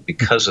in England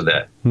because of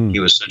that. He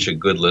was such a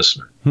good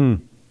listener.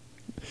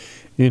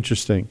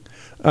 Interesting.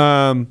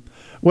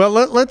 Well,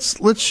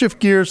 let's shift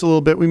gears a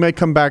little bit. We may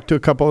come back to a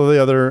couple of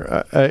the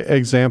other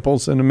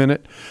examples in a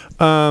minute.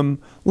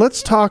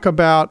 Let's talk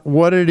about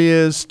what it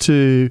is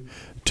to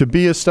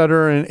be a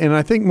stutterer, and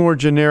I think more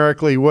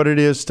generically what it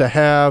is to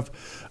have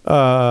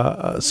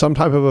some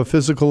type of a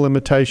physical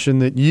limitation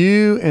that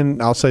you,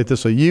 and I'll say it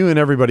this way, you and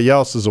everybody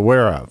else is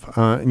aware of.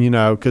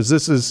 Because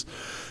this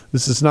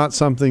is not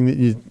something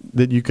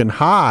that you can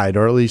hide,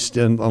 or at least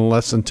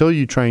until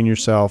you train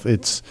yourself.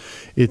 It's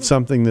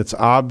something that's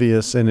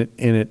obvious, and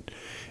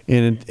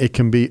it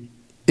can be.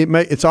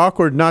 It's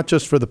awkward not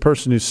just for the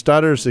person who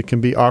stutters. It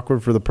can be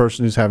awkward for the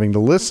person who's having to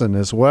listen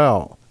as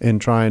well and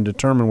try and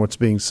determine what's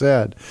being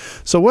said.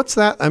 So what's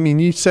that? I mean,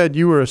 you said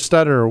you were a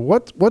stutterer.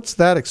 What's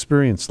that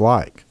experience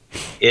like?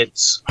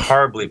 It's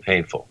horribly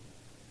painful.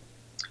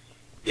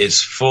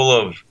 It's full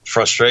of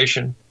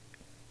frustration,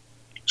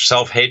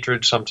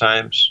 self-hatred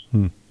sometimes.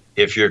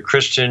 If you're a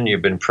Christian,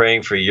 you've been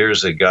praying for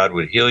years that God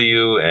would heal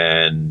you,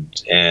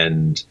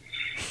 and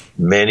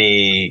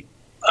many.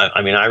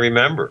 I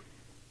remember.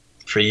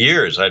 For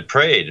years, I'd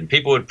prayed, and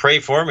people would pray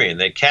for me, and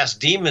they'd cast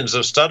demons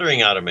of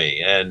stuttering out of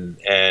me,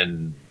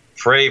 and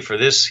pray for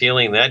this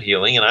healing, that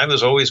healing, and I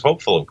was always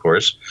hopeful, of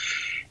course.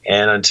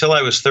 And until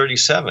I was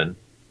 37,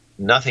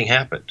 nothing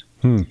happened.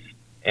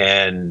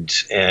 And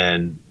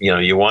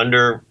you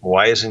wonder,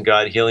 why isn't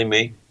God healing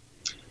me?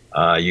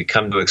 You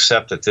come to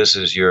accept that this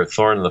is your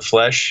thorn in the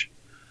flesh,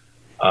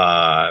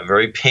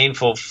 very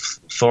painful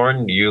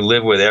thorn you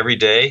live with every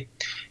day.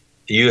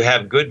 You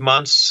have good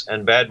months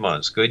and bad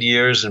months, good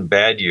years and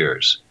bad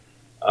years.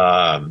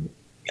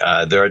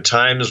 There are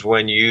times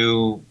when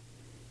you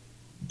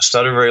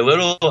stutter very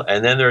little,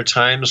 and then there are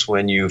times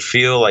when you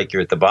feel like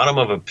you're at the bottom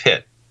of a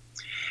pit,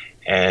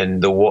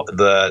 and the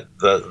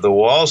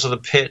walls of the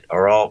pit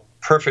are all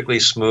perfectly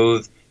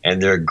smooth,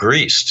 and they're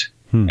greased,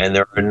 and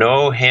there are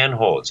no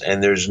handholds,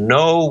 and there's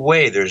no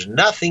way, there's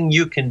nothing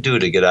you can do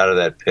to get out of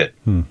that pit.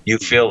 You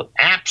feel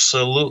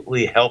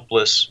absolutely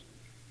helpless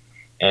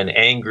and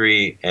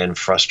angry and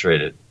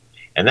frustrated.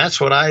 And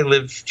that's what I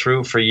lived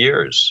through for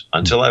years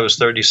until I was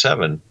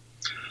 37.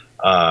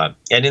 And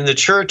in the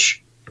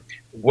church,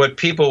 what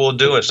people will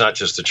do, it's not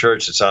just the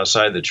church, it's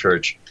outside the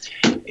church,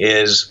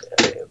 is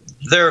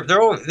they're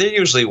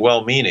usually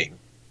well-meaning,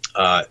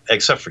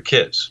 except for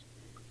kids.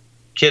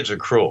 Kids are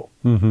cruel.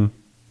 And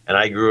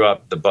I grew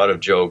up the butt of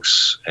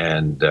jokes,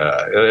 and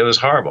it was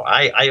horrible.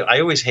 I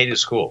always hated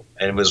school,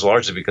 and it was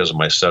largely because of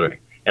my stuttering.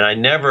 And I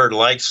never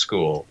liked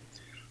school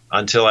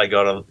until I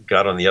got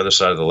on the other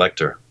side of the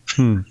lectern.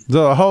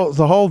 The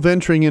whole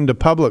venturing into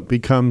public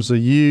becomes a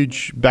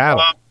huge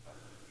battle.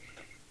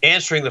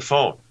 Answering the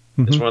phone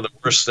is one of the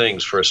worst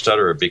things for a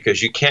stutterer,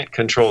 because you can't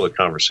control the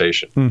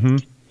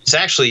conversation. It's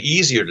actually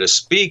easier to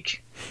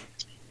speak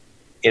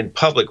in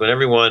public when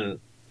everyone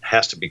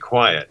has to be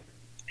quiet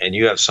and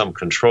you have some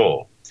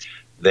control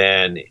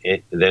than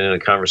in a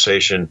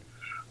conversation.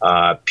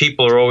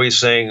 People are always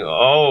saying,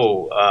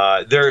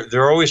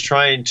 they're always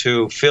trying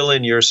to fill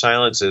in your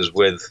silences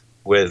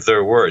with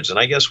their words. And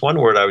I guess one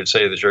word I would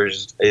say to the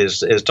church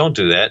is don't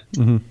do that.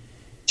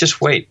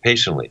 Just wait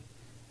patiently.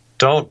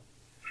 Don't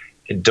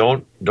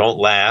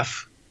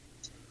laugh,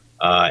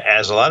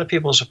 as a lot of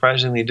people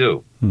surprisingly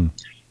do.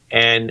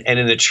 And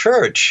in the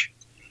church,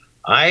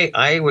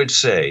 I would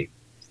say,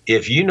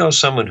 if you know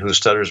someone who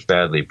stutters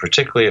badly,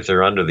 particularly if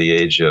they're under the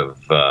age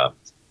of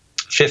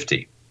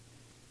 50,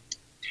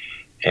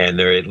 and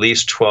they're at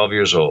least 12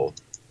 years old,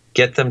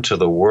 get them to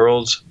the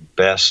world's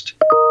best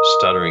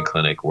stuttering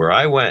clinic, where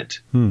I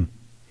went, and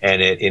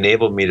it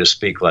enabled me to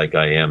speak like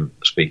I am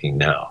speaking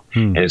now.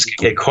 And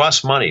it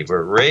costs money, but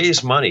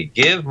raise money,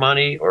 give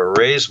money or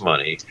raise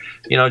money.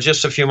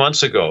 Just a few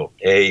months ago,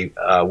 a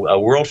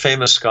world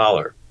famous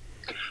scholar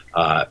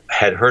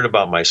had heard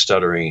about my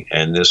stuttering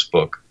and this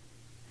book,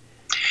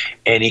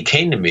 and he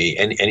came to me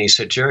and he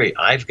said, Jerry,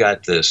 I've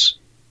got this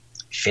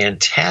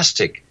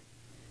fantastic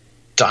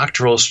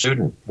doctoral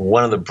student,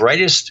 one of the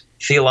brightest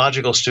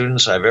theological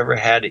students I've ever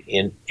had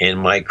in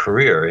my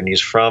career. And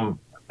he's from,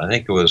 I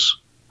think it was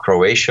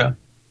Croatia.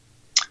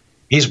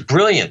 He's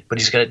brilliant, but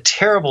he's got a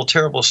terrible,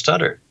 terrible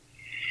stutter.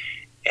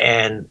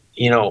 And,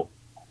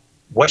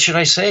 what should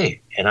I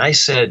say? And I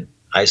said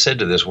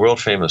to this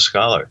world famous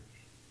scholar,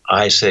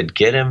 I said,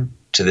 get him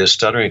to this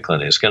stuttering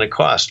clinic. It's going to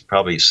cost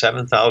probably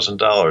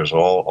 $7,000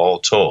 all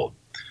told.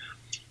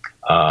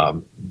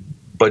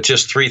 But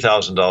just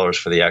 $3,000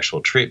 for the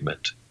actual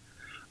treatment.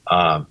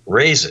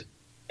 Raise it,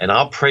 and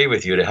I'll pray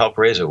with you to help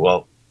raise it.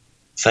 Well,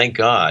 thank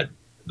God,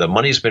 the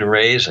money's been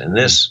raised, and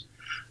this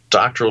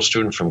doctoral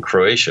student from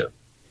Croatia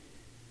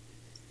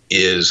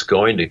is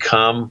going to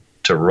come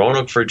to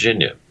Roanoke,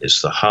 Virginia.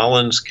 It's the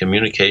Hollins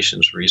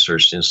Communications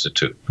Research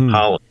Institute.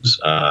 Hollins.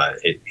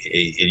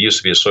 It used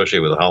to be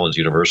associated with Hollins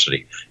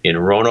University in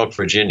Roanoke,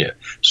 Virginia.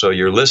 So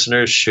your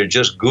listeners should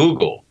just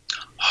Google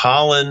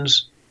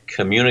Hollins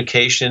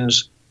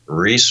Communications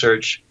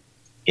Research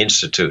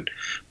Institute.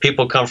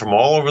 People come from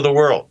all over the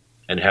world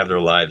and have their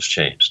lives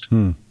changed.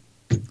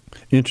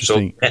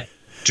 Interesting. So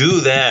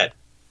do that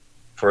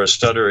for a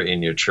stutterer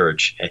in your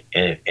church,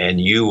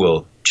 and you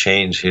will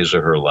change his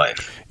or her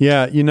life.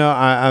 Yeah,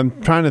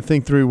 I'm trying to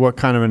think through what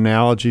kind of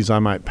analogies I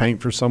might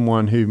paint for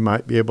someone who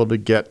might be able to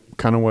get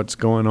kind of what's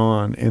going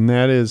on, and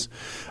that is,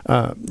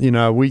 I've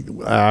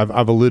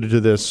alluded to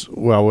this.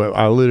 Well,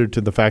 I alluded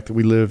to the fact that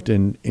we lived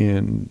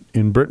in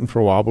Britain for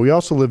a while, but we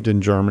also lived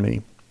in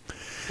Germany.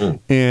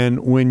 And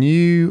when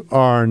you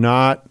are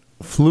not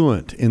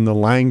fluent in the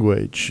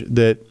language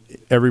that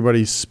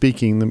everybody's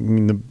speaking,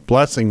 the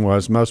blessing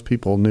was most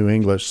people knew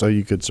English, so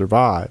you could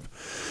survive.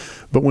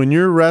 But when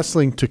you're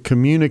wrestling to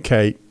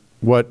communicate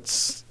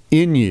what's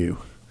in you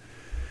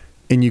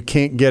and you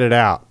can't get it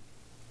out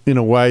in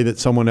a way that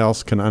someone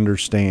else can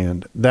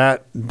understand,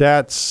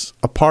 that's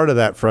a part of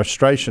that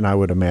frustration, I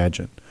would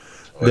imagine,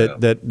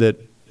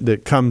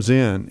 that comes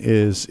in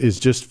is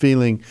just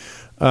feeling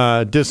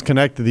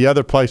disconnected. The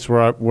other place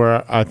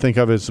where I think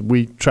of is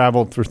we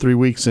traveled for 3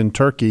 weeks in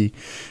Turkey,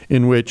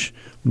 in which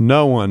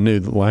no one knew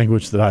the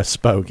language that I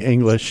spoke,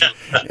 English.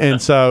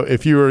 And so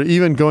if you were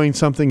even going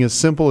something as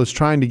simple as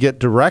trying to get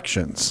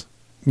directions,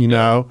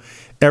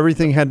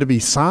 everything had to be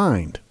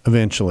signed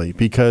eventually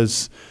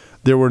because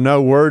there were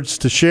no words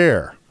to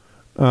share.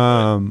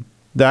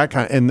 That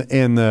kind,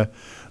 and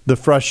the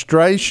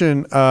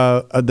frustration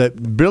that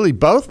really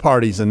both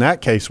parties in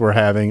that case were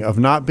having of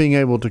not being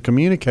able to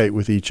communicate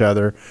with each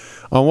other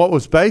on what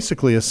was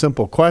basically a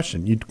simple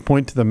question. You'd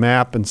point to the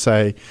map and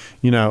say,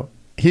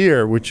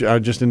 here, which I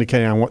just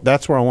indicated,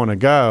 that's where I want to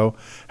go.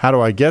 How do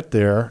I get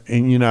there?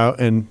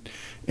 And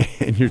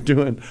and you're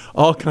doing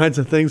all kinds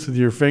of things with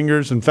your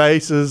fingers and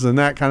faces and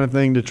that kind of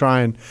thing to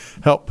try and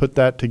help put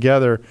that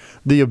together.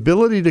 The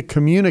ability to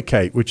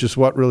communicate, which is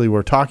what really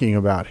we're talking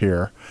about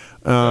here,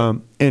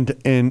 and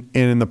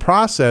in the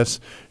process,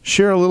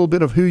 share a little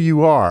bit of who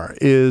you are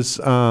is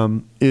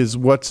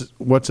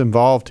what's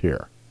involved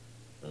here.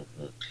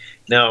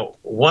 Now,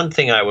 one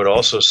thing I would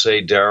also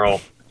say,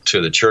 Daryl,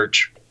 to the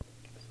church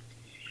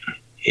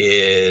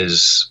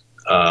is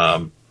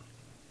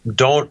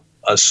don't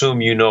assume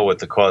you know what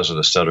the cause of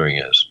the stuttering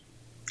is.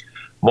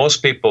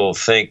 Most people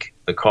think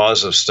the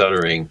cause of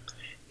stuttering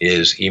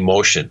is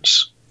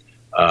emotions,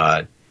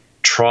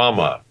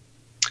 trauma.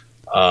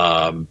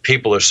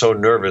 People are so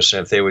nervous,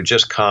 and if they would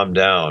just calm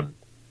down,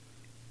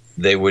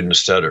 they wouldn't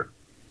stutter.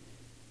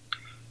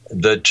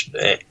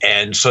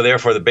 And so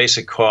therefore the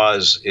basic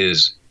cause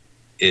is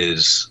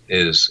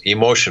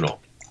emotional.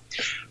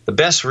 The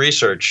best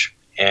research,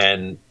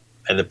 and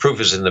the proof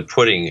is in the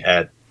pudding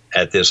at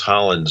this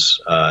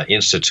Hollins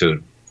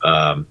Institute,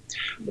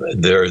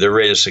 their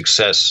rate of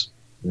success,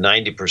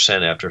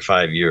 90% after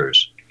 5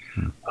 years,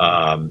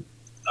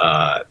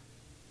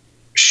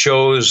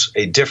 shows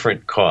a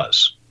different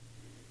cause.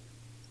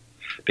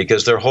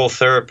 Because their whole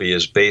therapy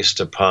is based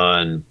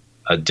upon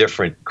a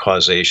different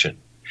causation.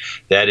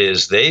 That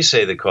is, they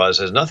say the cause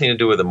has nothing to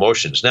do with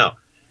emotions. Now,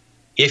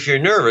 if you're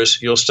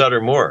nervous, you'll stutter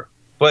more.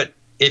 But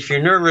if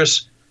you're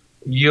nervous,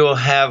 you'll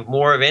have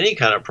more of any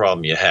kind of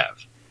problem you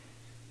have.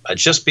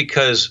 Just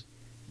because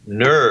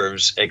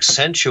nerves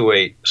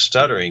accentuate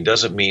stuttering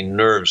doesn't mean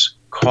nerves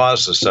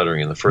cause the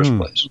stuttering in the first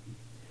place.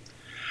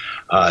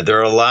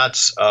 There are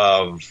lots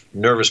of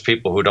nervous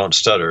people who don't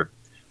stutter.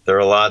 There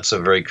are lots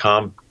of very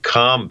calm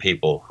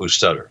people who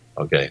stutter.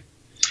 Okay.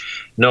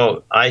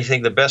 No, I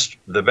think the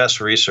best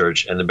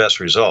research and the best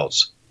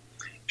results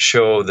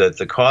show that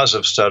the cause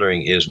of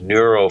stuttering is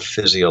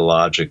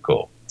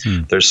neurophysiological.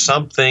 There's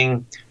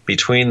something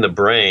between the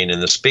brain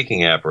and the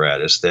speaking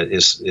apparatus that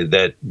is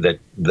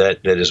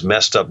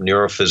messed up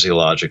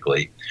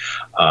neurophysiologically.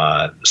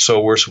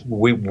 So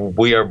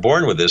we are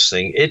born with this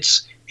thing.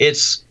 It's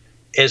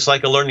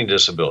like a learning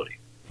disability.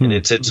 And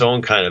it's its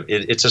own kind of,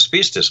 it's a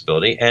speech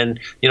disability. And,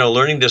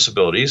 learning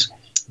disabilities,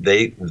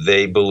 they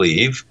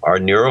believe are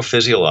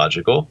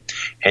neurophysiological,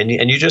 and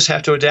you just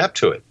have to adapt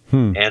to it.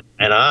 And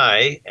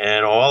I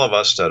and all of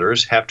us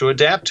stutterers have to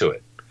adapt to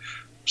it.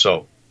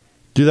 So.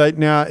 Do they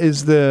now?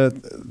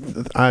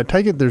 I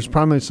take it there's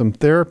probably some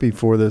therapy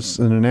for this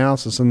and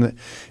analysis, and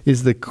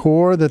is the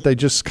core that they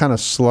just kind of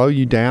slow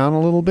you down a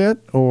little bit,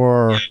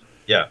 or?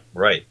 Yeah,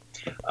 right.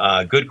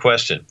 Good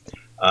question.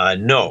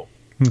 No.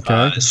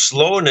 Okay.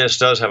 Slowness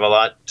does have a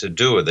lot to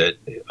do with it.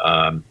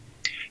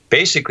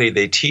 Basically,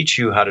 they teach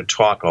you how to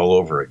talk all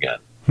over again,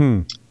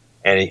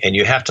 and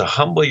you have to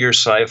humble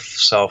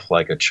yourself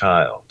like a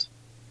child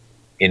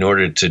in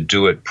order to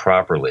do it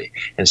properly.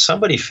 And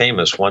somebody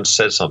famous once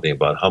said something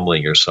about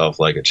humbling yourself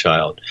like a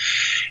child.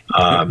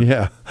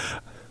 Yeah.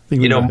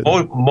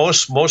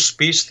 Most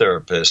speech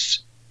therapists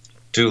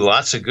do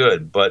lots of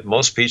good, but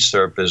most speech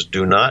therapists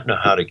do not know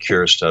how to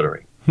cure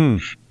stuttering.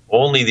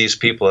 Only these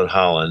people at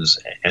Hollins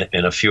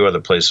and a few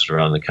other places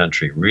around the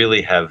country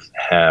really have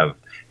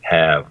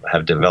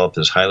developed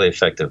this highly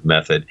effective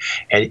method.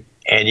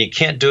 And you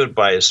can't do it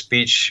by a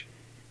speech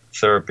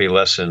therapy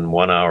lesson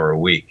 1 hour a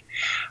week.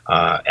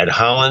 At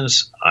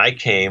Hollins, I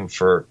came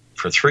for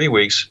 3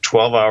 weeks,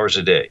 12 hours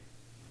a day.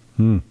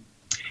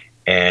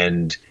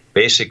 And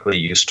basically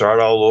you start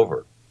all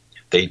over.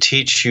 They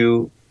teach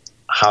you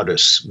how to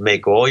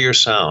make all your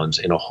sounds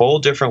in a whole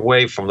different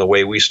way from the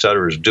way we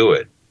stutterers do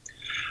it.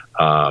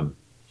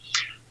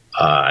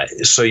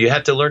 So you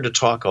have to learn to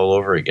talk all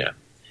over again.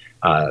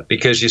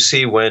 Because you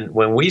see,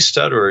 when we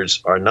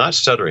stutterers are not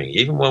stuttering,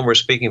 even when we're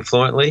speaking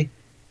fluently,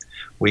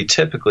 we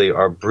typically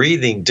are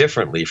breathing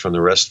differently from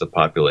the rest of the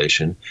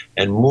population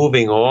and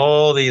moving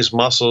all these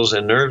muscles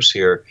and nerves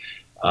here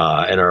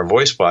in our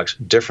voice box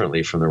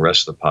differently from the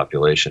rest of the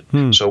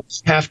population. So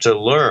we have to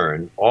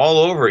learn all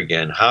over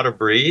again how to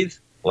breathe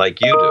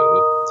like you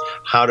do,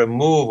 how to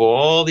move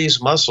all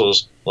these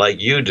muscles like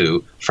you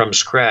do from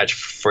scratch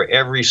for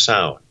every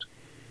sound.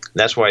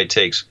 That's why it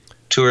takes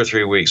 2 or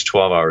 3 weeks,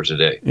 12 hours a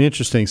day.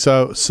 Interesting.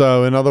 So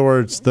in other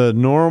words, the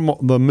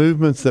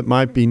movements that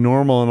might be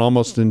normal and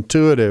almost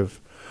intuitive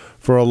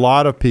for a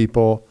lot of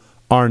people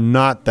are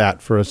not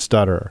that for a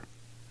stutterer.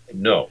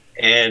 No.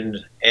 And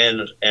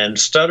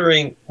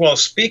stuttering, well,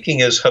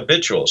 speaking is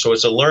habitual, so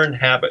it's a learned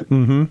habit.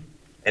 Mm-hmm.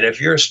 And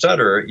if you're a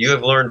stutterer, you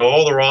have learned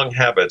all the wrong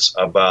habits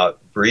about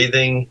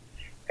breathing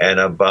and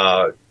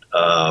about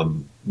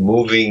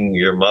moving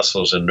your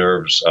muscles and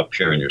nerves up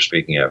here in your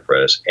speaking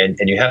apparatus. And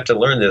you have to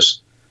learn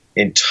this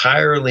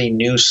entirely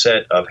new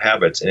set of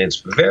habits, and it's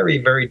very,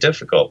 very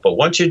difficult. But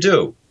once you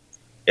do,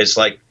 it's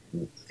like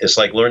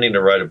learning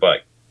to ride a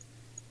bike.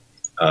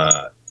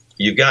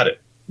 You got it.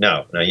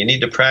 Now you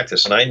need to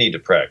practice, and I need to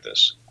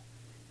practice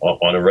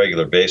on a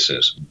regular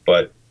basis.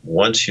 But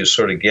once you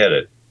sort of get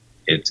it,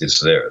 it's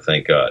there.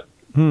 Thank God.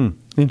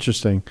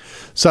 Interesting.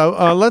 So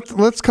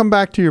let's come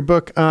back to your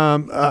book.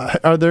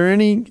 Are there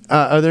any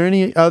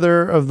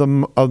other of the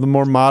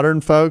more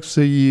modern folks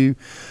who you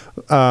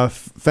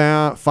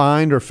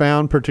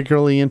found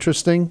particularly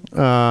interesting?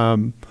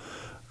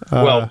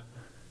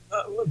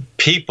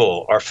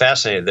 People are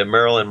fascinated that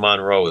Marilyn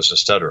Monroe is a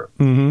stutterer.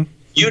 Mm-hmm.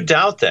 You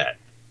doubt that?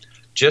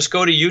 Just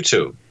go to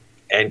YouTube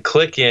and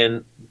type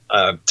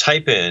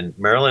in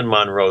Marilyn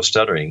Monroe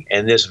stuttering,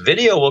 and this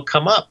video will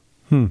come up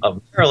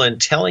of Marilyn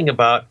telling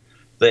about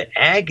the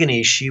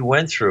agony she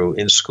went through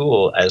in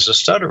school as a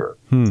stutterer.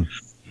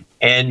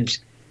 And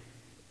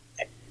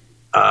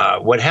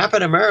what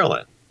happened to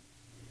Marilyn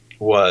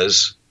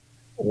was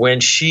when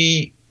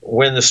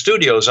the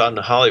studios out in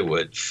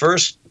Hollywood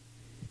first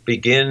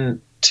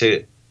begin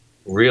to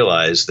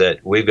realize that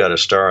we've got a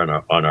star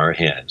on our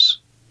hands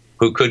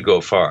who could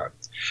go far,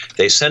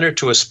 they sent her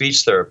to a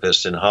speech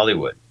therapist in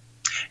Hollywood.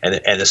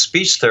 And the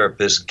speech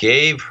therapist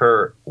gave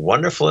her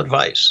wonderful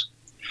advice,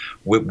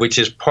 which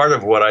is part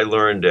of what I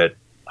learned at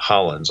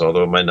Hollins,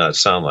 although it might not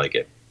sound like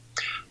it.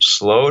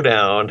 Slow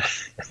down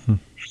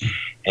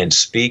and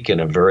speak in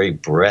a very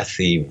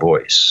breathy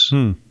voice.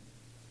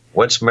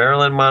 What's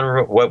Marilyn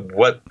Monroe?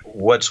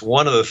 What's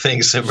one of the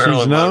things that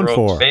Marilyn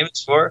Monroe is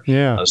famous for?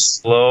 Yeah, a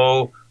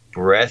slow,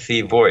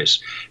 breathy voice.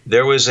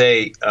 There was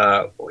in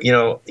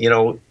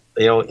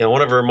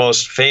one of her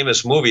most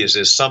famous movies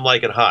is Some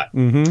Like It Hot,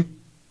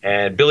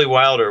 and Billy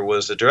Wilder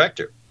was the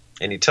director,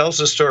 and he tells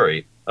the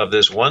story of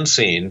this one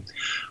scene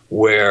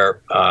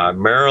where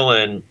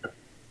Marilyn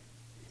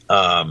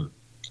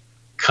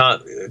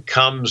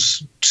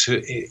comes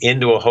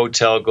into a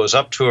hotel, goes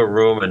up to a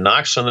room and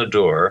knocks on the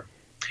door,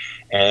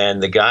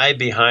 and the guy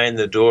behind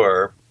the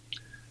door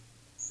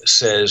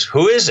says,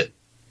 "Who is it?"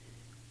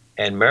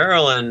 And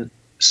Marilyn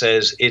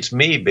says, "It's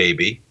me,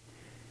 baby."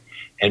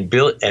 And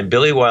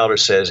Billy Wilder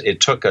says, "It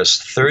took us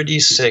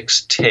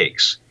 36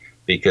 takes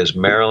because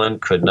Marilyn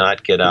could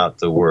not get out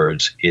the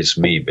words, 'It's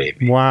me,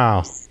 baby.'"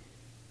 Wow.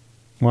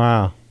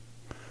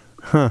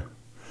 Huh.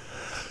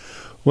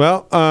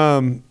 Well,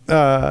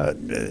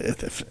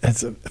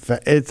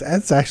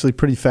 it's actually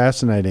pretty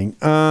fascinating.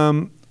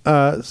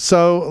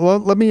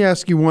 So let me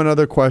ask you one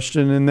other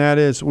question, and that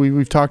is,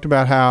 we've talked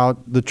about how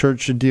the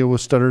church should deal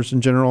with stutterers in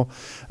general.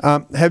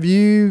 Have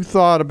you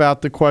thought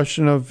about the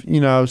question of,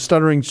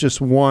 stuttering's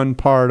just one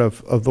part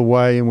of the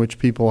way in which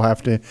people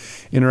have to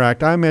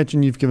interact? I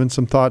imagine you've given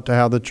some thought to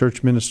how the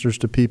church ministers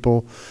to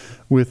people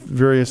with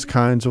various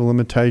kinds of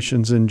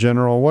limitations in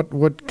general.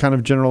 What kind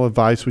of general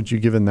advice would you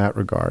give in that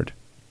regard?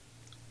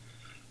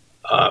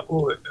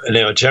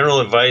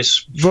 General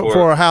advice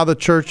for how the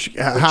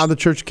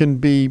church can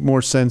be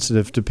more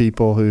sensitive to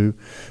people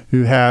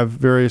who have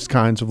various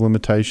kinds of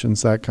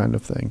limitations, that kind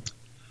of thing.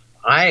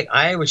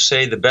 I would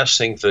say the best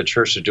thing for the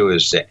church to do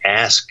is to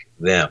ask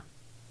them.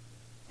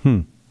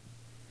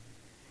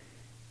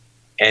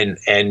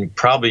 And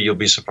probably you'll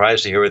be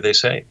surprised to hear what they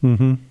say.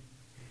 Mm-hmm.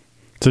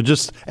 So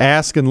just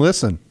ask and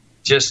listen.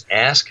 Just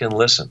ask and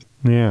listen.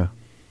 Yeah.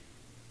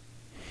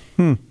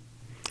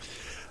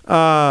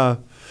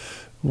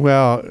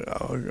 Well,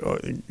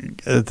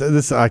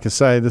 this, like I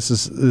say, this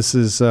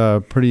is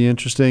pretty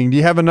interesting. Do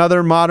you have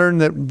another modern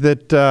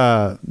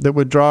that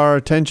would draw our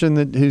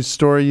attention, whose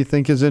story you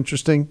think is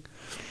interesting?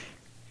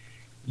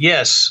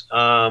 Yes,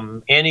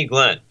 Annie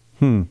Glenn.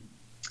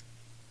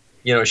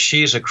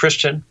 She's a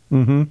Christian.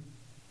 Mm-hmm.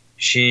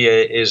 She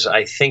is.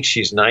 I think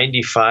she's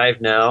 95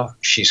 now.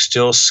 She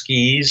still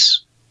skis.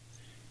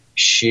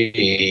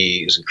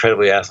 She is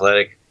incredibly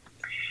athletic.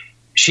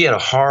 She had a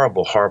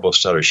horrible, horrible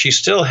stutter. She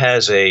still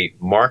has a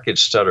marked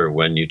stutter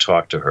when you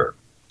talk to her.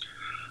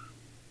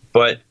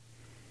 But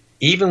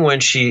even when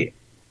she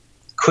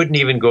couldn't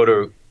even go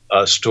to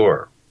a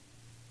store,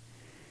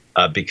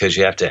 because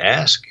you have to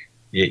ask,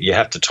 you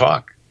have to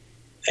talk,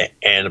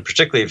 and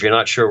particularly if you're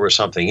not sure where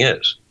something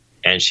is.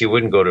 And she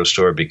wouldn't go to a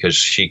store because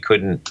she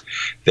couldn't.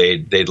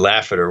 They'd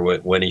laugh at her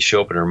when she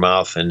opened her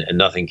mouth and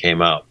nothing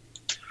came out.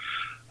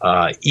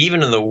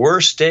 Even in the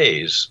worst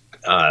days,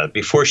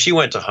 before she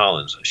went to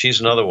Hollins,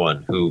 she's another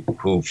one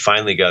who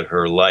finally got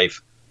her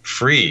life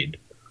freed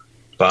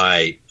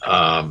by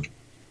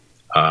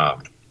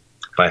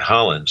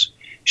Hollins.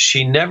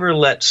 She never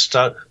let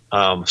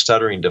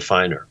stuttering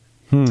define her.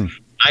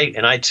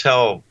 I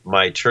tell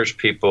my church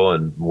people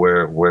and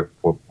where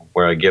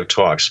I give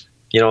talks,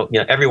 you know,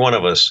 every one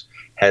of us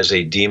has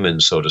a demon,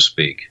 so to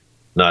speak,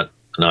 not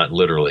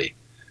literally,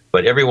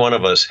 but every one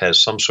of us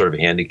has some sort of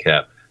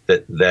handicap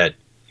that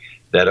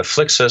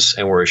afflicts us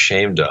and we're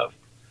ashamed of.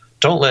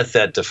 Don't let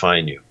that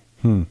define you.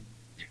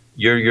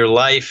 Your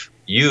life,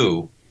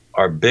 you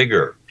are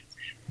bigger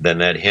than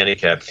that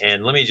handicap.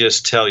 And let me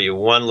just tell you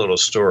one little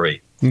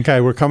story. Okay,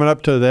 we're coming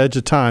up to the edge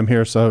of time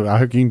here, so I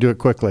hope you can do it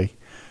quickly.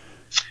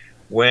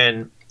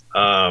 When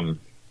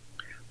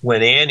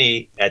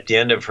Annie, at the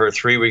end of her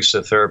 3 weeks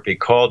of therapy,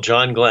 called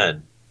John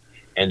Glenn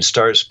and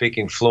started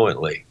speaking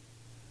fluently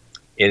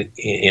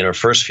in her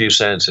first few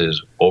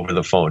sentences over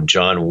the phone,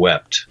 John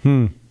wept.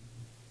 And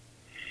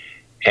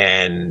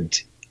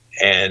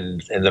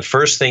the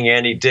first thing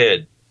Annie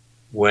did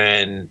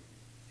when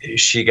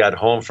she got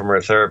home from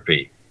her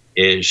therapy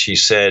is she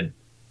said,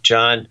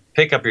 "John,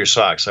 pick up your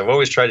socks. I've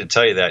always tried to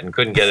tell you that and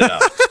couldn't get it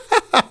out."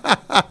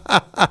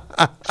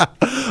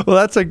 Well,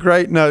 that's a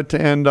great note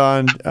to end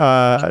on,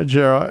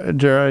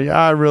 Jerry.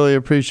 I really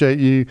appreciate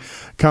you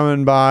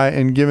coming by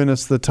and giving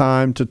us the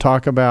time to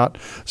talk about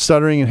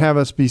stuttering and have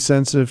us be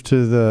sensitive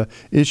to the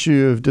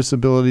issue of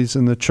disabilities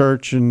in the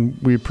church. And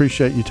we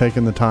appreciate you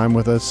taking the time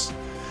with us.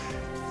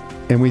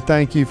 And we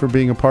thank you for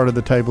being a part of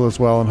the table as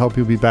well, and hope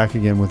you'll be back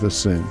again with us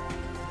soon.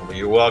 Well,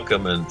 you're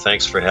welcome, and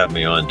thanks for having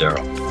me on,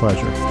 Daryl.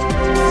 Pleasure.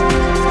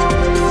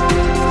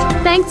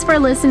 Thanks for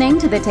listening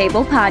to the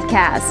Table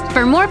Podcast.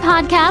 For more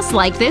podcasts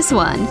like this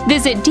one,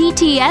 visit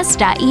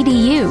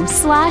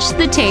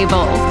dts.edu/the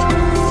table.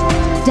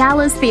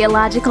 Dallas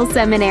Theological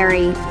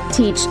Seminary.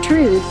 Teach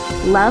truth,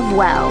 love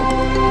well.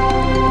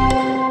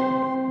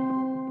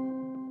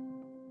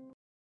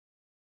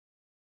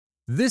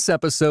 This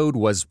episode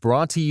was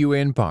brought to you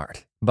in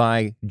part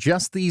by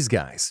Just These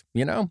Guys.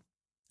 You know,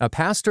 a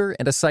pastor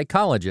and a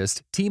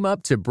psychologist team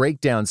up to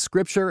break down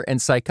scripture and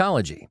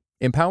psychology,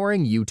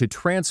 empowering you to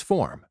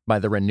transform by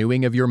the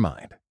renewing of your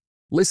mind.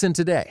 Listen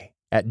today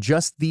at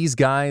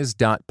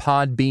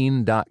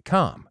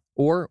justtheseguys.podbean.com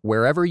or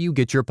wherever you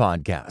get your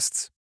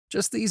podcasts.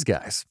 Just These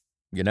Guys,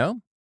 you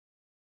know?